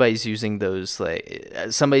 Everybody's using those, like,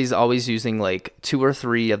 somebody's always using like 2 or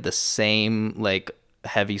 3 of the same like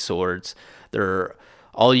heavy swords. They're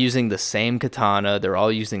all using the same katana. They're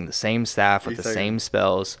all using the same staff with the same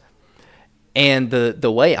spells. And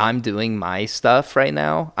the way I'm doing my stuff right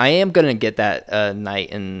now, I am gonna get that knight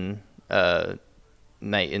in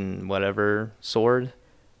whatever sword,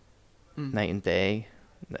 night and day,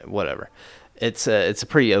 whatever. It's a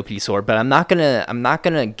pretty OP sword, but I'm not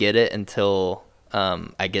gonna get it until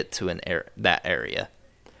I get to that area.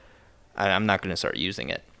 I'm not gonna start using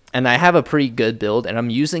it. And I have a pretty good build, and I'm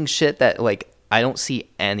using shit that like I don't see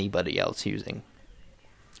anybody else using.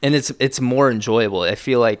 And it's more enjoyable. I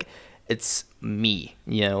feel like it's me,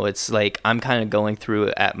 you know, it's like I'm kind of going through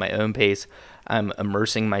it at my own pace. I'm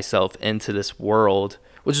immersing myself into this world,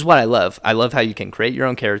 which is what I love. I love how you can create your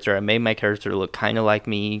own character. I made my character look kind of like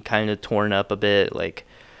me, kind of torn up a bit, like,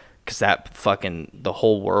 because the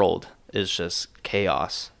whole world is just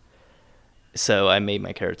chaos. So I made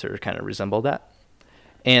my character kind of resemble that.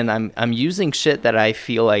 and I'm using shit that I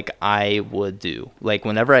feel like I would do. Like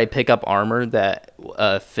whenever I pick up armor that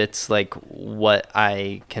fits like what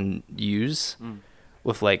I can use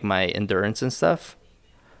with like my endurance and stuff,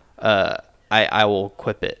 I will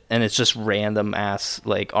equip it, and it's just random ass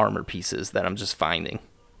like armor pieces that I'm just finding.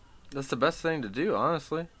 That's the best thing to do,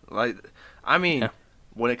 honestly. Like, I mean,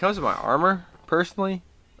 when it comes to my armor, personally,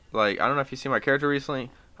 like I don't know if you've seen my character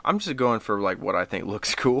recently. I'm just going for like what I think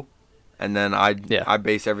looks cool. And then I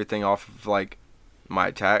base everything off of like my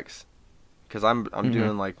attacks, because I'm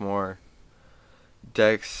doing like more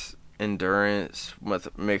dex endurance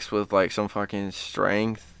mixed with like some fucking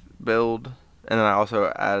strength build, and then I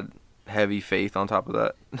also add heavy faith on top of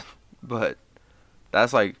that. But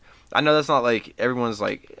that's like, I know that's not like everyone's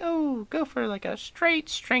like, oh, go for like a straight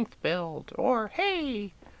strength build, or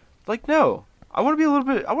hey, like no, I want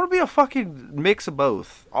to be a fucking mix of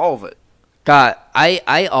both, all of it. God,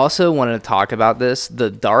 I also want to talk about this. The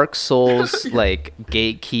Dark Souls, like,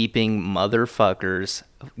 gatekeeping motherfuckers.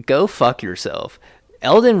 Go fuck yourself.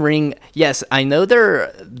 Elden Ring, yes, I know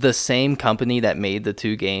they're the same company that made the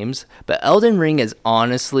two games, but Elden Ring is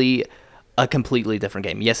honestly a completely different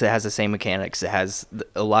game. Yes, it has the same mechanics. It has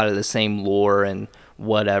a lot of the same lore and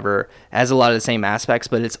whatever. It has a lot of the same aspects,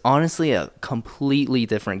 but it's honestly a completely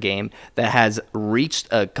different game that has reached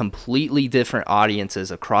a completely different audiences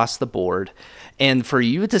across the board. And for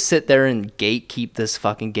you to sit there and gatekeep this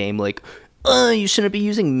fucking game like, you shouldn't be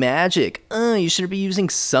using magic. You shouldn't be using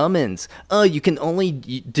summons. You can only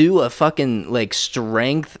do a fucking like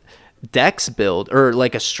strength dex build, or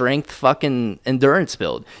like a strength fucking endurance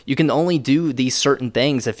build. You can only do these certain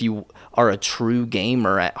things if you are a true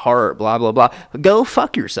gamer at heart, blah blah blah. Go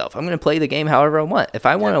fuck yourself. I'm gonna play the game however I want. If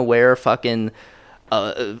I want to wear fucking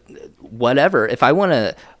whatever, if I want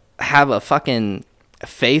to have a fucking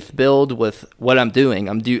faith build with what I'm doing,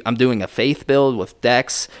 I'm doing a faith build with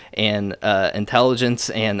dex and intelligence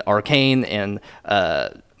and arcane and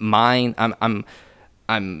mind.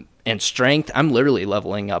 I'm and strength. I'm literally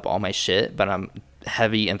leveling up all my shit, but I'm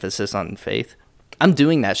heavy emphasis on faith. I'm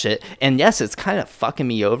doing that shit, and yes, it's kind of fucking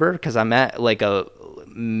me over because I'm at like a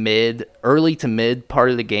early to mid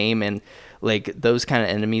part of the game, and like those kind of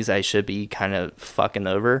enemies I should be kind of fucking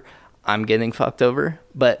over, I'm getting fucked over.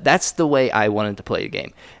 But that's the way I wanted to play the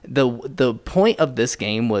game. The point of this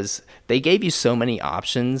game was they gave you so many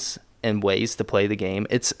options and ways to play the game.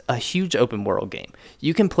 It's a huge open world game.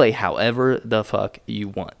 You can play however the fuck you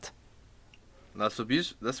want. That's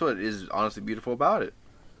what is honestly beautiful about it.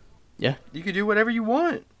 Yeah. You can do whatever you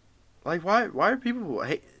want. Like, why are people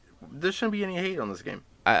hate? There shouldn't be any hate on this game.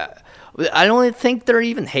 I don't think they're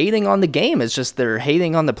even hating on the game. It's just they're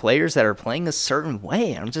hating on the players that are playing a certain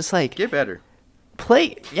way. I'm just like, get better.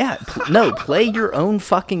 Play your own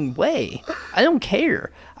fucking way. I don't care.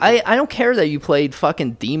 I don't care that you played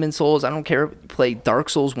fucking Demon Souls. I don't care if you played Dark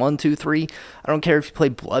Souls 1, 2, 3. I don't care if you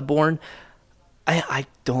played Bloodborne. I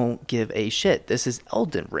don't give a shit. This is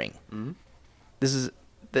Elden Ring. Mm-hmm. This is...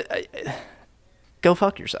 go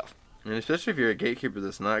fuck yourself. And especially if you're a gatekeeper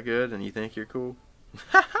that's not good and you think you're cool.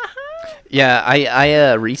 Yeah,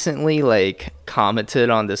 I recently like commented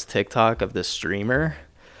on this TikTok of this streamer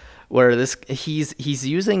where he's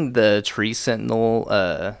using the Tree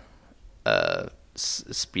Sentinel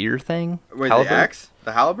spear thing. Wait, the axe?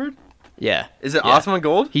 The halberd? Yeah. Is it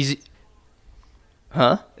Asmongold? Is it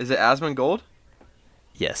Asmongold?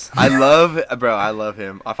 Yes. I love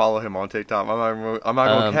him. I follow him on TikTok. I'm not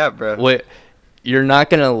gonna cap, bro. Wait, you're not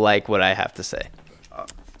gonna like what I have to say.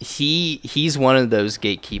 He's one of those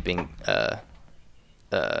gatekeeping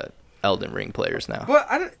Elden Ring players now.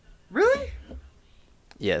 What? Really?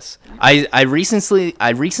 Yes. I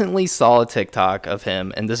recently saw a TikTok of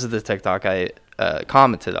him, and this is the TikTok I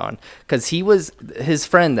commented on, because his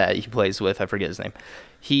friend that he plays with, I forget his name.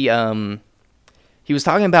 He was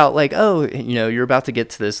talking about like, oh, you're about to get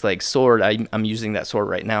to this like sword. I'm using that sword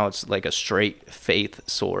right now. It's like a straight faith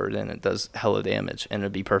sword, and it does hella damage, and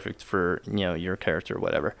it'd be perfect for your character or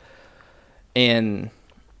whatever. And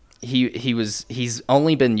he's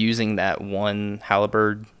only been using that one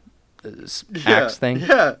halberd axe thing.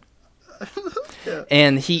 Yeah. Yeah.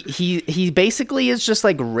 And he basically is just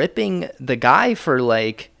like ripping the guy for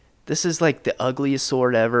like, this is like the ugliest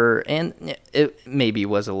sword ever, and it maybe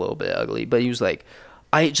was a little bit ugly, but he was like,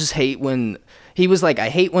 I hate when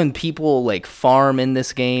people like farm in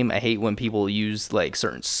this game. I hate when people use like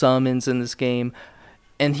certain summons in this game.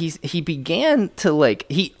 And he began to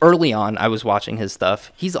like, early on I was watching his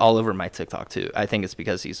stuff. He's all over my TikTok too. I think it's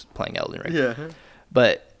because he's playing Elden Ring. Yeah.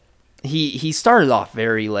 But he started off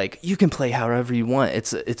very like, you can play however you want.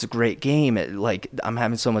 It's a great game. Like, I'm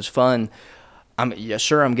having so much fun.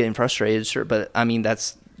 I'm getting frustrated, sure, but I mean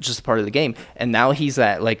that's just part of the game. And now he's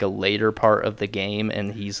at like a later part of the game,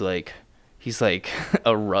 and he's like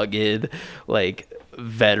a rugged like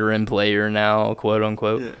veteran player now, quote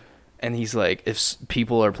unquote. Yeah. And he's like, if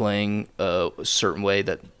people are playing a certain way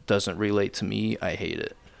that doesn't relate to me, I hate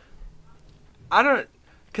it. I don't,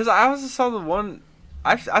 because I also saw the one,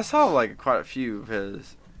 I saw like quite a few of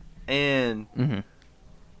his, and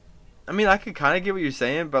I mean, I could kind of get what you're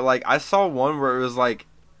saying, but like I saw one where it was like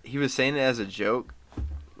he was saying it as a joke,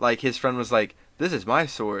 like his friend was like, "This is my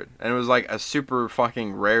sword," and it was like a super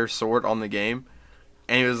fucking rare sword on the game,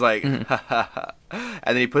 and he was like, "Ha ha ha,"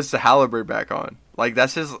 and then he puts the halberd back on. Like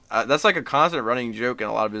that's his, that's like a constant running joke in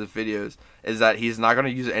a lot of his videos, is that he's not gonna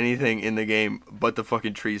use anything in the game but the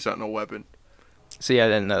fucking tree sentinel weapon. See, I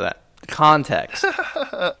didn't know that context.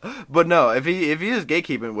 But no, if he is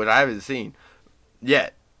gatekeeping, which I haven't seen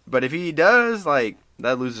yet, but if he does, like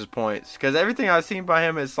that loses points, because everything I've seen by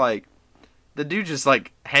him is like the dude just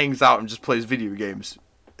like hangs out and just plays video games.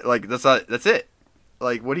 Like that's it.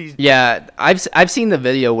 Like what he's I've seen the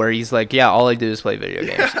video where he's like, yeah, all I do is play video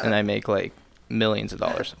games and I make like millions of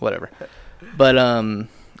dollars, whatever. But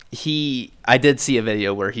I did see a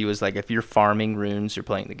video where he was like, if you're farming runes, you're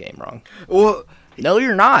playing the game wrong. Well, no,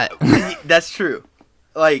 you're not. That's true.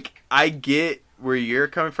 Like I get where you're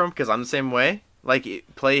coming from, because I'm the same way. Like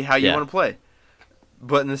play how you want to play,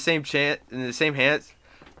 but in the same hands,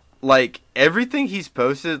 like everything he's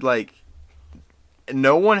posted, like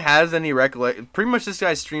no one has any recollection. Pretty much this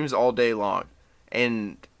guy streams all day long,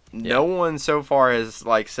 and no one so far has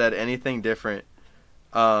like said anything different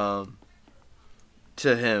to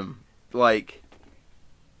him, like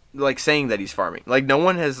saying that he's farming. Like no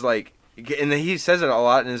one has like, and he says it a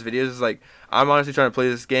lot in his videos, is like, I'm honestly trying to play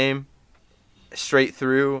this game straight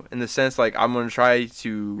through, in the sense like I'm going to try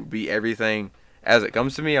to be everything as it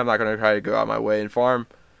comes to me. I'm not going to try to go out my way and farm,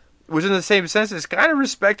 which in the same sense is kind of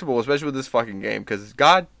respectable, especially with this fucking game, because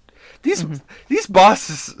God, these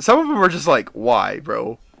bosses, some of them are just like, why,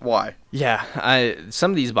 bro? Why? Yeah,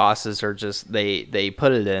 some of these bosses are just, they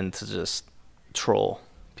put it in to just troll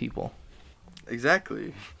people.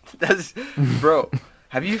 Exactly. That's, bro,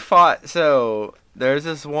 have you fought, so there's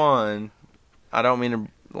this one, I don't mean to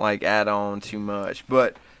like add on too much,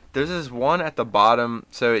 but there's this one at the bottom.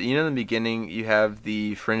 So you know in the beginning you have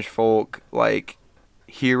the French folk like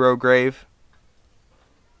hero grave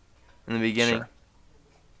in the beginning. Sure.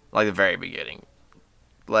 Like the very beginning,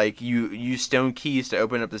 like you use stone keys to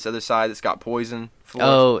open up this other side that's got poison floor.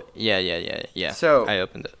 Oh yeah. So I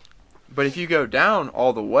opened it, but if you go down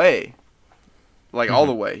all the way, like all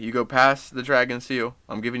the way, you go past the dragon seal.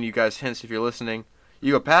 I'm giving you guys hints if you're listening.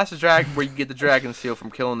 You go past the dragon where you get the dragon seal from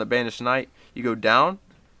killing the banished knight. You go down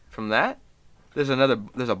from that. There's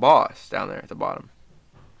a boss down there at the bottom,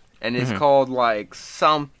 and it's called like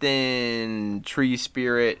something tree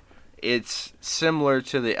spirit. It's similar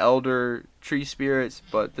to the elder tree spirits,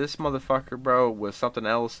 but this motherfucker, bro, was something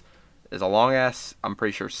else. Is a long ass, I'm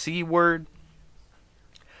pretty sure, C word.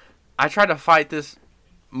 I tried to fight this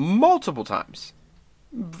multiple times,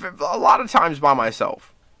 a lot of times by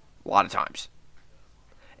myself, a lot of times.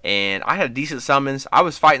 And I had decent summons. I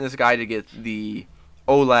was fighting this guy to get the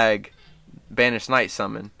Olag Banished Knight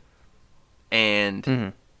summon.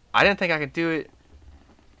 And I didn't think I could do it.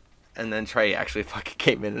 And then Trey actually fucking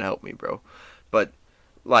came in and helped me, bro. But,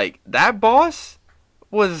 like, that boss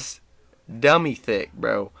was dummy thick,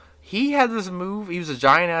 bro. He had this move. He was a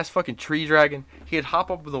giant-ass fucking tree dragon. He'd hop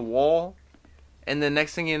up the wall. And the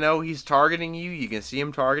next thing you know, he's targeting you. You can see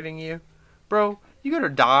him targeting you. Bro, you gotta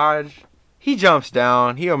dodge. He jumps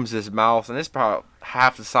down, he opens his mouth, and it's about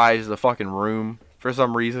half the size of the fucking room for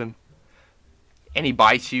some reason. And he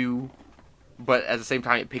bites you, but at the same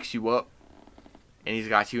time it picks you up. And he's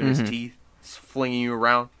got you in his teeth, flinging you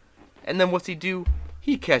around. And then what's he do?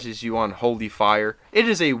 He catches you on holy fire. It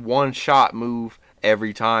is a one-shot move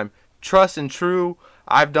every time. Trust and true,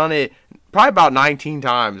 I've done it probably about 19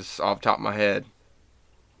 times off the top of my head.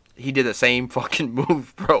 He did the same fucking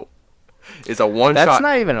move, bro. It's a one-shot. That's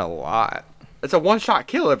not even a lot. It's a one-shot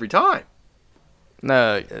kill every time.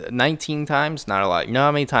 No, 19 times, not a lot. You know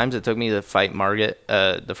how many times it took me to fight Margit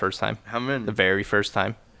the first time? How many? The very first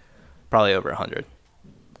time? Probably over 100.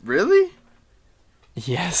 Really?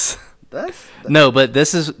 Yes. That's no, but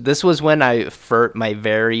this was when my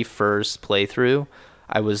very first playthrough.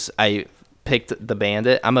 I picked the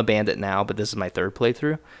bandit. I'm a bandit now, but this is my third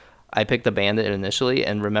playthrough. I picked the bandit initially,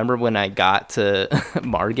 and remember when I got to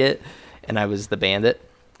Margit and I was the bandit?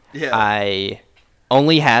 Yeah. I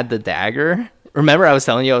only had the dagger. Remember I was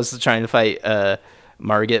telling you I was trying to fight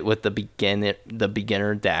Margit with the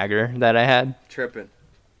beginner dagger that I had? Tripping.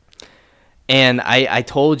 And I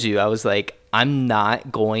told you, I was like, I'm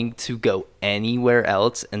not going to go anywhere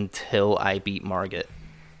else until I beat Margit.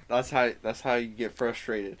 That's how you get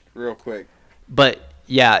frustrated real quick. But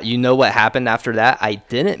yeah, you know what happened after that? I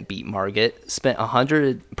didn't beat Margit. Spent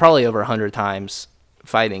probably over 100 times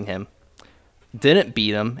fighting him. Didn't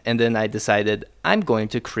beat him, and then I decided I'm going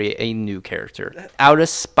to create a new character out of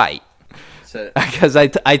spite. Because I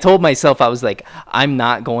told myself, I was like, I'm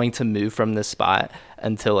not going to move from this spot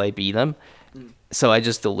until I beat him. So I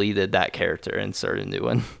just deleted that character and started a new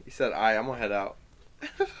one. He said, I'm going to head out.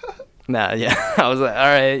 Nah, yeah. I was like, all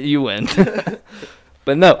right, you win.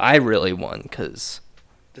 But no, I really won because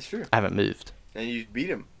That's true. I haven't moved. And you beat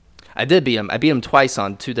him. I did beat him. I beat him twice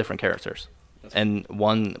on 2 different characters. And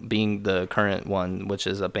one being the current one, which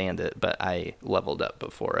is a bandit, but I leveled up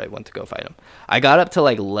before I went to go fight him. I got up to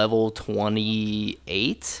like level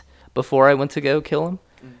 28 before I went to go kill him,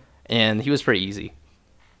 and he was pretty easy.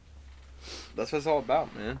 That's what it's all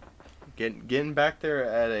about, man. Getting back there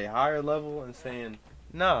at a higher level and saying,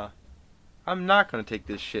 nah, I'm not going to take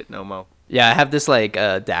this shit no more. Yeah, I have this like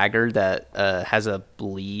dagger that has a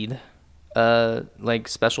bleed like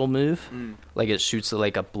special move. Like it shoots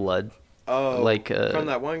like a blood. Oh, like from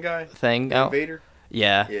that one guy thing out. Vader.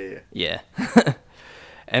 Yeah. Yeah.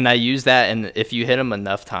 And I use that, and if you hit him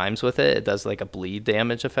enough times with it, it does like a bleed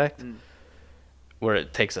damage effect, where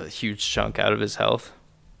it takes a huge chunk out of his health.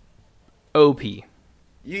 OP.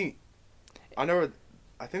 I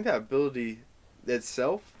think that ability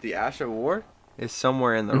itself, the Ash of War, is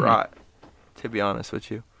somewhere in the rot. To be honest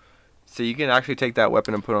with you, so you can actually take that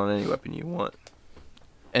weapon and put on any weapon you want.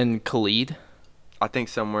 And Khalid. I think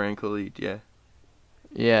somewhere in Khalid, yeah.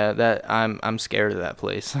 Yeah, that I'm scared of that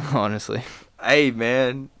place, honestly. Hey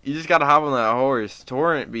man, you just gotta hop on that horse.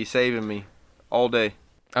 Torrent be saving me all day.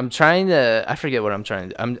 I forget what I'm trying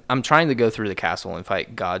to do. I'm trying to go through the castle and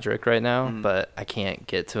fight Godric right now, but I can't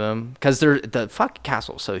get to him because the fucking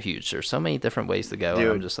castle's so huge. There's so many different ways to go. Dude.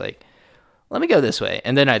 And I'm just like, let me go this way,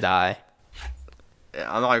 and then I die.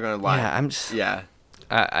 Yeah, I'm not gonna lie. Yeah, I'm just. Yeah.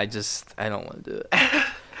 I don't want to do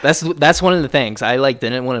it. That's one of the things I like.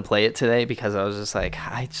 Didn't want to play it today because I was just like,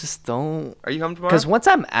 I just don't. Are you home tomorrow? Because once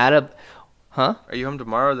I'm huh? Are you home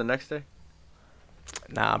tomorrow or the next day?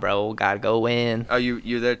 Nah, bro, gotta go in. Oh,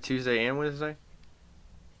 you're there Tuesday and Wednesday?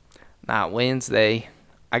 Not Wednesday.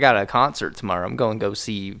 I got a concert tomorrow. I'm going to go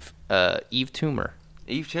see Eve Toomer.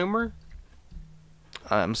 Eve Toomer?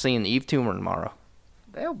 I'm seeing Eve Toomer tomorrow.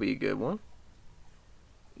 That'll be a good one.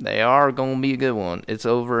 They are going to be a good one. It's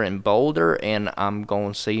over in Boulder, and I'm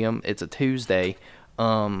going to see them. It's a Tuesday.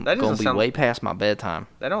 Going to be way past my bedtime.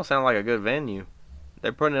 That don't sound like a good venue.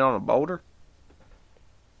 They're putting it on a boulder?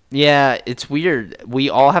 Yeah, it's weird. We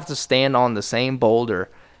all have to stand on the same boulder,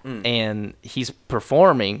 and he's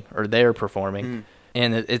performing, or they're performing,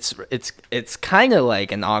 and it's kind of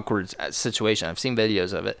like an awkward situation. I've seen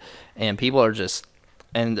videos of it, and people are just,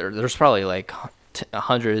 and there's probably like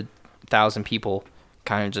 100,000 people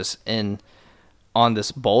kind of just on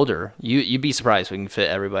this boulder. You'd be surprised we can fit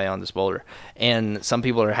everybody on this boulder, and some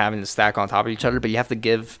people are having to stack on top of each other, but you have to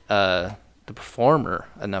give the performer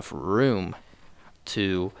enough room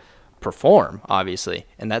to perform, obviously,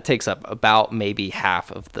 and that takes up about maybe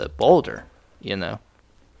half of the boulder.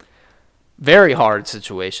 Very hard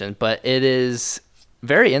situation, but it is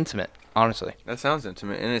very intimate, honestly. That sounds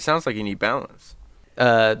intimate, and it sounds like you need balance.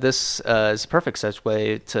 This is a perfect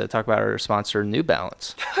segue to talk about our sponsor, New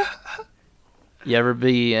Balance. You ever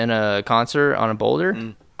be in a concert on a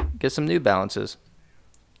boulder? Get some New Balances.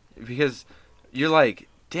 Because you're like,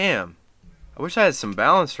 damn, I wish I had some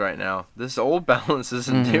balance right now. This old balance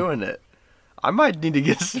isn't doing it. I might need to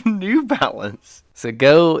get some New Balance. So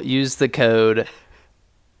go use the code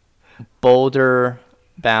Boulder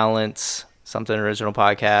Balance, something original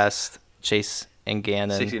podcast. Chase and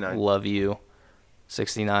Gannon, 69. Love you.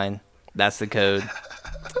 69. That's the code.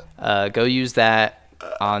 Go use that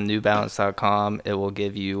on newbalance.com. It will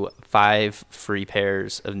give you 5 free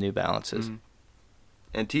pairs of New Balances.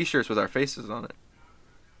 And t-shirts with our faces on it.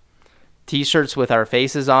 T-shirts with our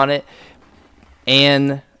faces on it,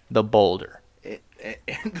 and the boulder. And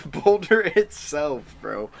the boulder itself,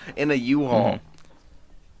 bro. In a U-Haul.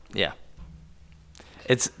 Yeah.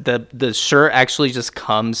 It's the shirt actually just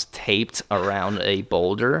comes taped around a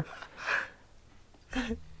boulder.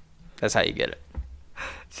 That's how you get it.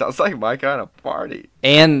 Sounds like my kind of party.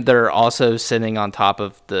 And they're also sitting on top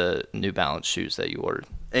of the New Balance shoes that you ordered.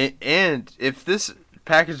 And if this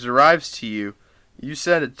package arrives to you, you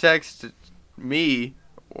send a text to me,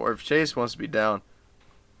 or if Chase wants to be down.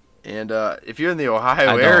 And if you're in the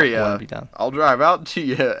Ohio area, I'll drive out to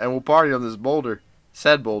you and we'll party on this boulder.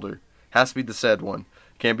 Said boulder. Has to be the said one.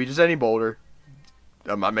 Can't be just any boulder.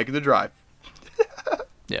 I'm not making the drive.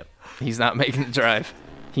 Yeah, he's not making the drive.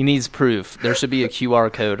 He needs proof. There should be a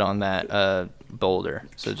QR code on that boulder.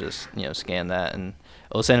 So just scan that, and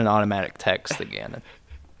it'll send an automatic text to Gannon.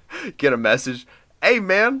 Get a message. Hey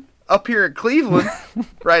man, up here in Cleveland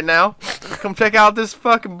right now. Come check out this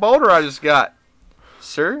fucking boulder I just got.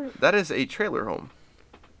 Sir, that is a trailer home.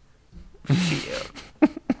 Shit.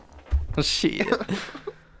 Shit.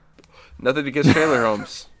 Nothing against trailer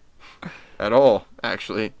homes at all,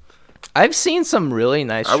 actually. I've seen some really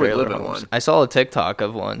nice I would trailer live in homes. one. I saw a TikTok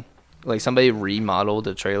of one. Like somebody remodeled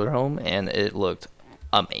a trailer home and it looked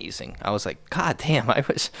amazing. I was like, God damn, I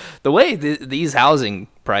wish the way these housing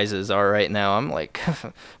prices are right now, I'm like,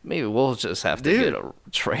 maybe we'll just have to get a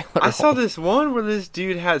trailer I saw home. this one where this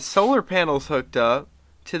dude had solar panels hooked up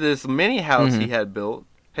to this mini house he had built.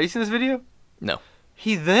 Have you seen this video? No.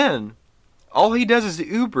 He then, all he does is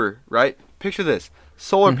Uber, right? Picture this.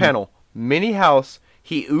 Solar panel, mini house.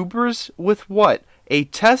 He Ubers with what? A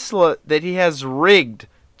Tesla that he has rigged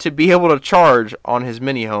to be able to charge on his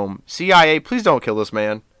mini home. CIA, please don't kill this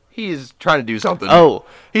man. He's trying to do something. Oh.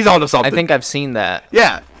 He's onto something. I think I've seen that.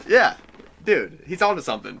 Yeah. Dude, he's onto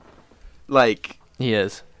something. Like, He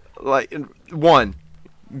is. one,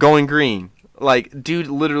 going green. Like, dude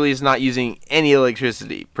literally is not using any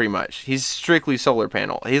electricity, pretty much. He's strictly solar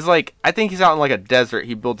panel. He's like, I think he's out in like a desert.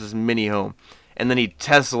 He built his mini home. And then he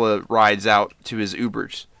Tesla rides out to his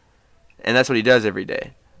Ubers. And that's what he does every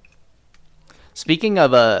day. Speaking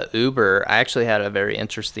of Uber, I actually had a very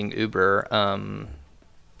interesting Uber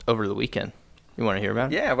over the weekend. You want to hear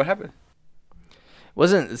about it? Yeah, what happened?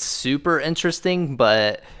 Wasn't super interesting,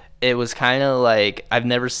 but it was kind of like I've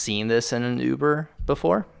never seen this in an Uber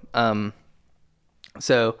before.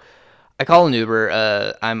 So I call an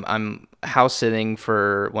Uber. I'm house sitting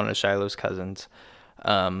for one of Shiloh's cousins,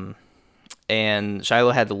 and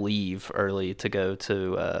Shiloh had to leave early to go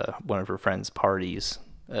to one of her friends' parties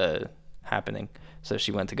happening. So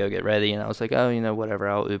she went to go get ready, and I was like, oh, whatever,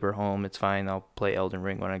 I'll Uber home. It's fine. I'll play Elden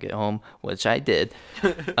Ring when I get home, which I did.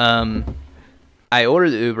 I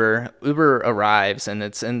ordered the Uber. Uber arrives, and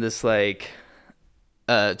it's in this, like,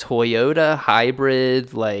 Toyota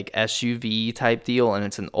hybrid, like, SUV type deal, and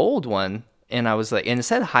it's an old one. And I was like, and it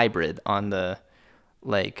said hybrid on the,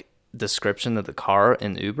 like, description of the car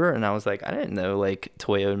in Uber, and I was like, I didn't know, like,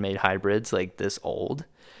 Toyota made hybrids, like, this old.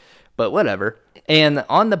 But whatever. And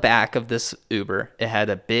on the back of this Uber, it had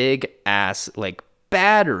a big ass, like,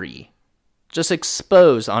 battery just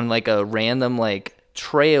exposed on, like, a random, like,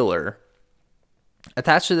 trailer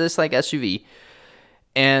attached to this, like, SUV.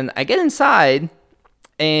 And I get inside,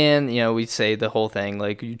 and, we say the whole thing,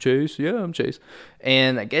 like, you Chase? Yeah, I'm Chase.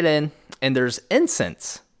 And I get in, and there's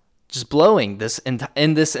incense just blowing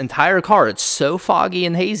in this entire car. It's so foggy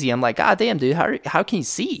and hazy. I'm like, God damn, dude, how can you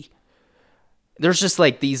see? There's just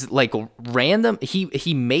like these like random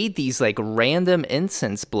he made these like random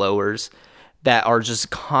incense blowers that are just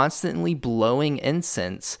constantly blowing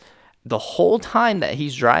incense the whole time that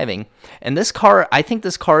he's driving. And this car, I think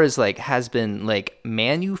this car is like has been like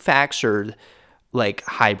manufactured like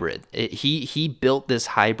hybrid. He built this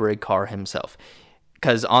hybrid car himself.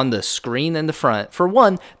 Because on the screen in the front, for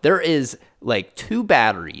one, there is like 2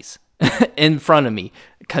 batteries in front of me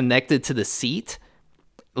connected to the seat.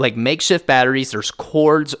 Like makeshift batteries. There's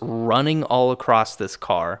cords running all across this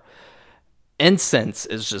car. Incense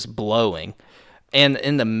is just blowing. And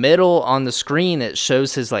in the middle on the screen, it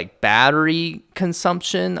shows his like battery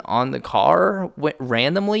consumption on the car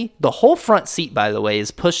randomly. The whole front seat, by the way,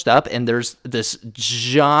 is pushed up, and there's this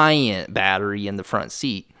giant battery in the front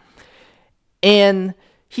seat. And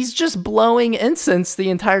he's just blowing incense the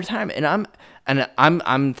entire time. And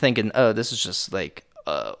I'm thinking, oh, this is just like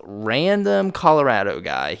a random Colorado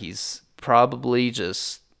guy. He's probably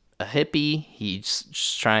just a hippie. He's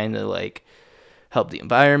just trying to like help the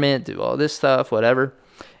environment, do all this stuff, whatever.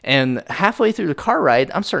 And halfway through the car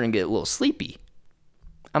ride, I'm starting to get a little sleepy.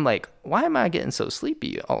 I'm like, why am I getting so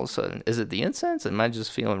sleepy all of a sudden? Is it the incense? Am I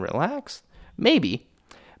just feeling relaxed? Maybe.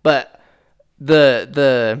 But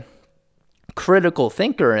the critical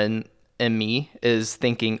thinker in me is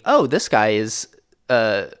thinking, oh, this guy is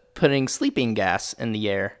putting sleeping gas in the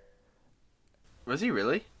air. Was he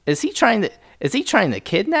really? Is he trying to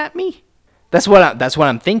kidnap me? That's what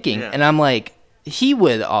I'm thinking. Yeah. And I'm like, he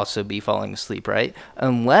would also be falling asleep, right?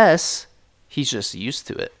 Unless he's just used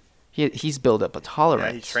to it. He's built up a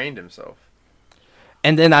tolerance. Yeah, he trained himself.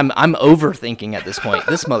 And then I'm overthinking at this point.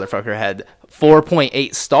 This motherfucker had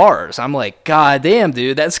 4.8 stars. I'm like, God damn,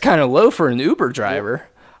 dude, that's kind of low for an Uber driver.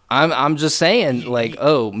 I'm just saying,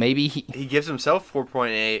 maybe he gives himself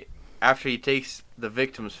 4.8 after he takes the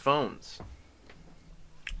victim's phones.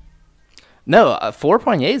 No,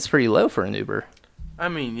 4.8 is pretty low for an Uber. I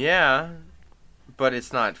mean, yeah, but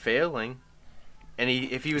it's not failing. And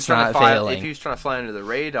if he was It's trying to not fly, failing. if he was trying to fly under the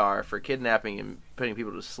radar for kidnapping and putting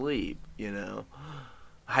people to sleep,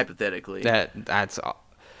 hypothetically. That's all.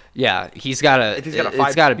 Yeah, he's got to. If he's got a It's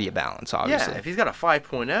five- got to be a balance, obviously. Yeah, if he's got a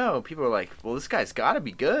 5.0, people are like, well, this guy's got to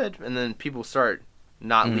be good. And then people start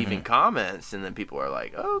not leaving comments, and then people are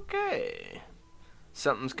like, okay,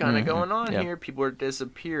 something's kind of going on Yeah. here. People are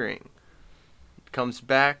disappearing. Comes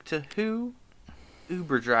back to who?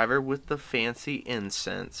 Uber driver with the fancy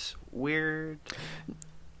incense. Weird.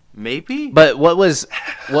 Maybe? But what was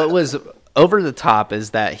over the top is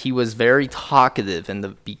that he was very talkative in the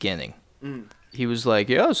beginning. He was like,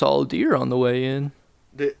 "Yeah, I saw a deer on the way in."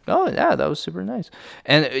 Oh yeah, that was super nice.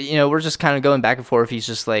 And we're just kind of going back and forth. He's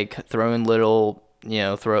just like throwing little,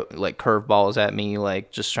 throw like curveballs at me,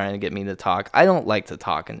 like just trying to get me to talk. I don't like to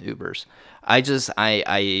talk in Ubers. I just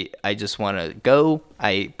want to go.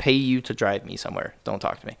 I pay you to drive me somewhere. Don't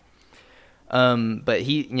talk to me. But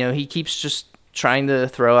he keeps just trying to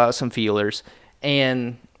throw out some feelers.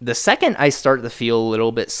 And the second I start to feel a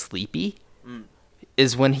little bit sleepy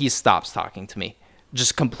is when he stops talking to me.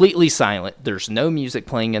 Just completely silent. There's no music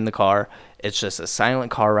playing in the car. It's just a silent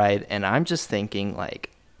car ride. And I'm just thinking, like,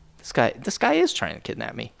 this guy is trying to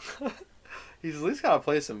kidnap me. He's at least got to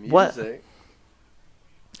play some music. What?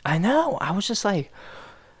 I know. I was just like,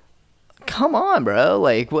 come on, bro.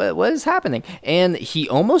 Like, what is happening? And he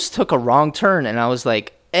almost took a wrong turn. And I was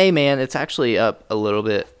like, hey, man, it's actually up a little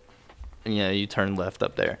bit. You turn left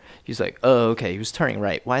up there. He's like, oh, okay. He was turning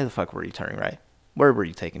right. Why the fuck were you turning right? Where were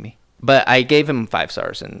you taking me? But I gave him 5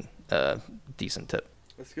 stars and decent tip.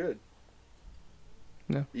 That's good.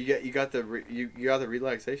 No. You got the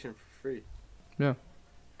relaxation for free. Yeah,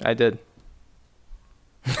 I did.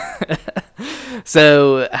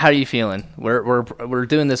 So, how are you feeling? We're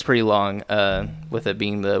doing this pretty long, with it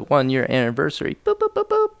being the 1-year anniversary. Boop boop boop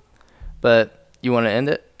boop. But you want to end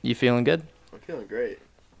it? You feeling good? I'm feeling great.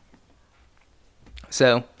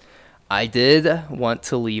 So, I did want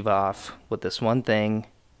to leave off with this one thing.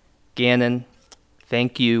 Gannon,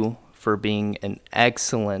 thank you for being an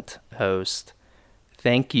excellent host.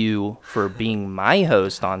 Thank you for being my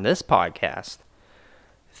host on this podcast.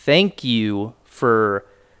 Thank you for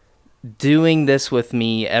doing this with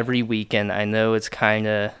me every weekend. I know it's kind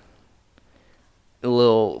of a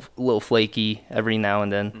little flaky every now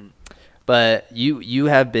and then, but you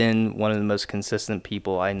have been one of the most consistent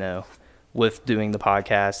people I know with doing the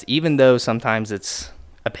podcast, even though sometimes it's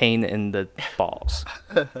a pain in the balls.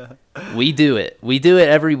 We do it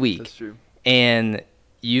every week. That's true. And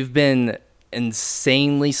you've been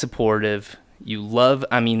insanely supportive.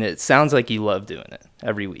 It sounds like you love doing it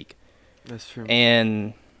every week. That's true.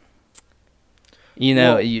 And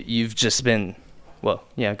you've just been, well,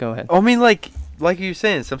 yeah, go ahead. I mean, like you're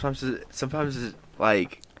saying, sometimes I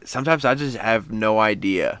just have no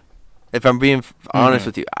idea. If I'm being honest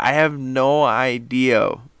with you, I have no idea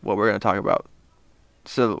what we're gonna talk about.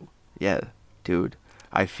 So yeah, dude,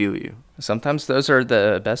 I feel you. Sometimes those are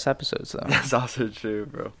the best episodes, though. That's also true,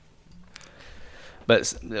 bro.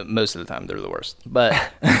 But most of the time, they're the worst. But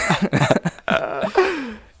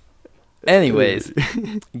anyways,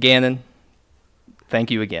 Gannon,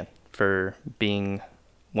 thank you again for being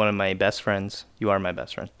one of my best friends. You are my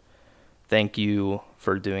best friend. Thank you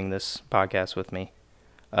for doing this podcast with me.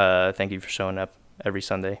 Thank you for showing up every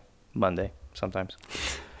Sunday, Monday, sometimes.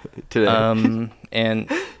 Today. And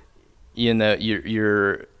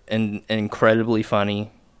you're incredibly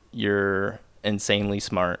funny. You're insanely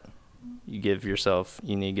smart. You need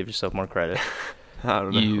to give yourself more credit. I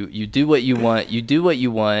don't know. You do what you want. You do what you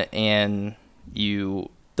want, and you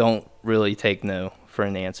don't really take no for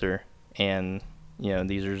an answer. And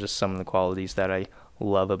these are just some of the qualities that I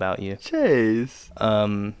love about you. Chase.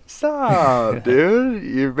 Stop, dude.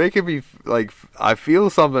 You're making me I feel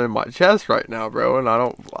something in my chest right now, bro, and I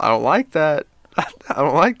don't like that. I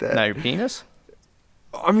don't like that. Now your penis?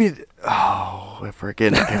 I mean, if we're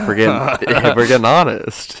getting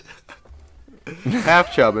honest.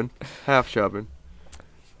 half chubbing.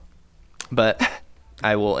 But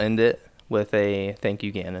I will end it with a thank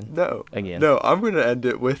you, Gannon. No. Again. No, I'm going to end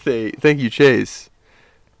it with a thank you, Chase.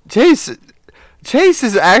 Chase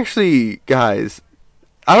is actually, guys,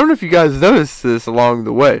 I don't know if you guys noticed this along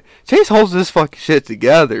the way. Chase holds this fucking shit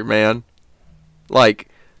together, man. Like,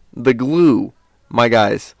 the glue, my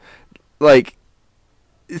guys. Like,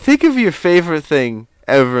 think of your favorite thing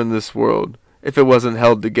ever in this world if it wasn't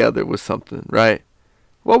held together with something, right?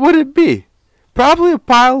 What would it be? Probably a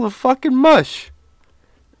pile of fucking mush.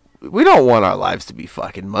 We don't want our lives to be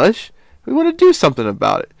fucking mush. We want to do something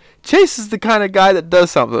about it. Chase is the kind of guy that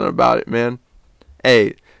does something about it, man.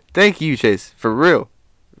 Hey, thank you, Chase, for real,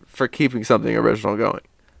 for keeping something original going.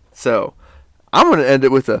 So, I'm going to end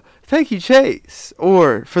it with a thank you, Chase.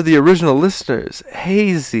 Or, for the original listeners,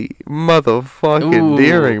 hazy motherfucking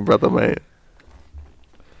Deering, brother man.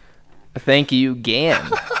 Thank you, Gan,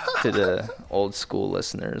 to the old school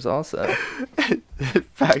listeners also.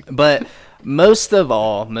 But most of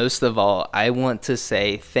all, I want to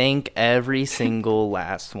say thank every single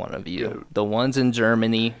last one of you. The ones in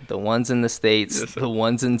Germany, the ones in the States, the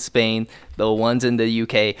ones in Spain, the ones in the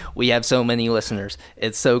UK. We have so many listeners.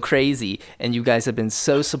 It's so crazy. And you guys have been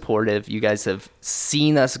so supportive. You guys have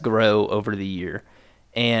seen us grow over the year.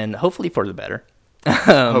 And hopefully for the better.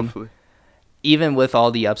 Hopefully. Even with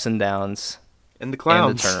all the ups and downs. And the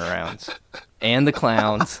clowns. And the turnarounds. And the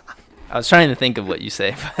clowns. I was trying to think of what you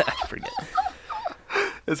say, but I forget.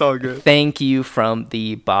 It's all good. Thank you from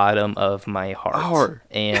the bottom of my heart.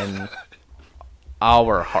 And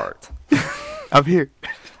our heart. I'm here.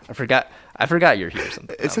 I forgot you're here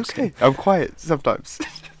sometimes. It's okay. I'm quiet sometimes.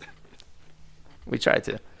 We try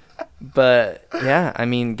to. But, yeah, I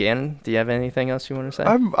mean, Gannon, do you have anything else you want to say?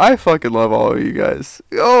 I fucking love all of you guys.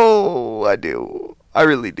 Oh, I do. I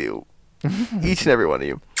really do. Each and every one of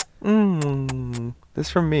you. This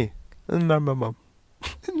from me. And my mom.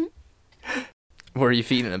 Were you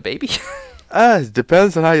feeding a baby? It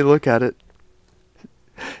depends on how you look at it.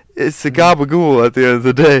 It's a gabagool at the end of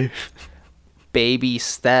the day. Baby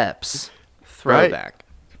steps. Throwback.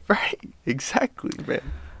 Right. Exactly, man.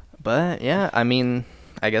 But, yeah, I mean,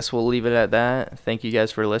 I guess we'll leave it at that. Thank you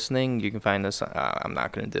guys for listening. You can find us. I'm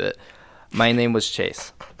not going to do it. My name was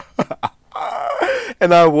Chase.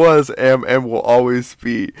 And I was, am, and will always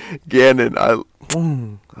be Gannon. I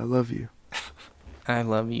love you. I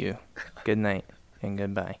love you. Good night and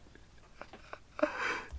goodbye.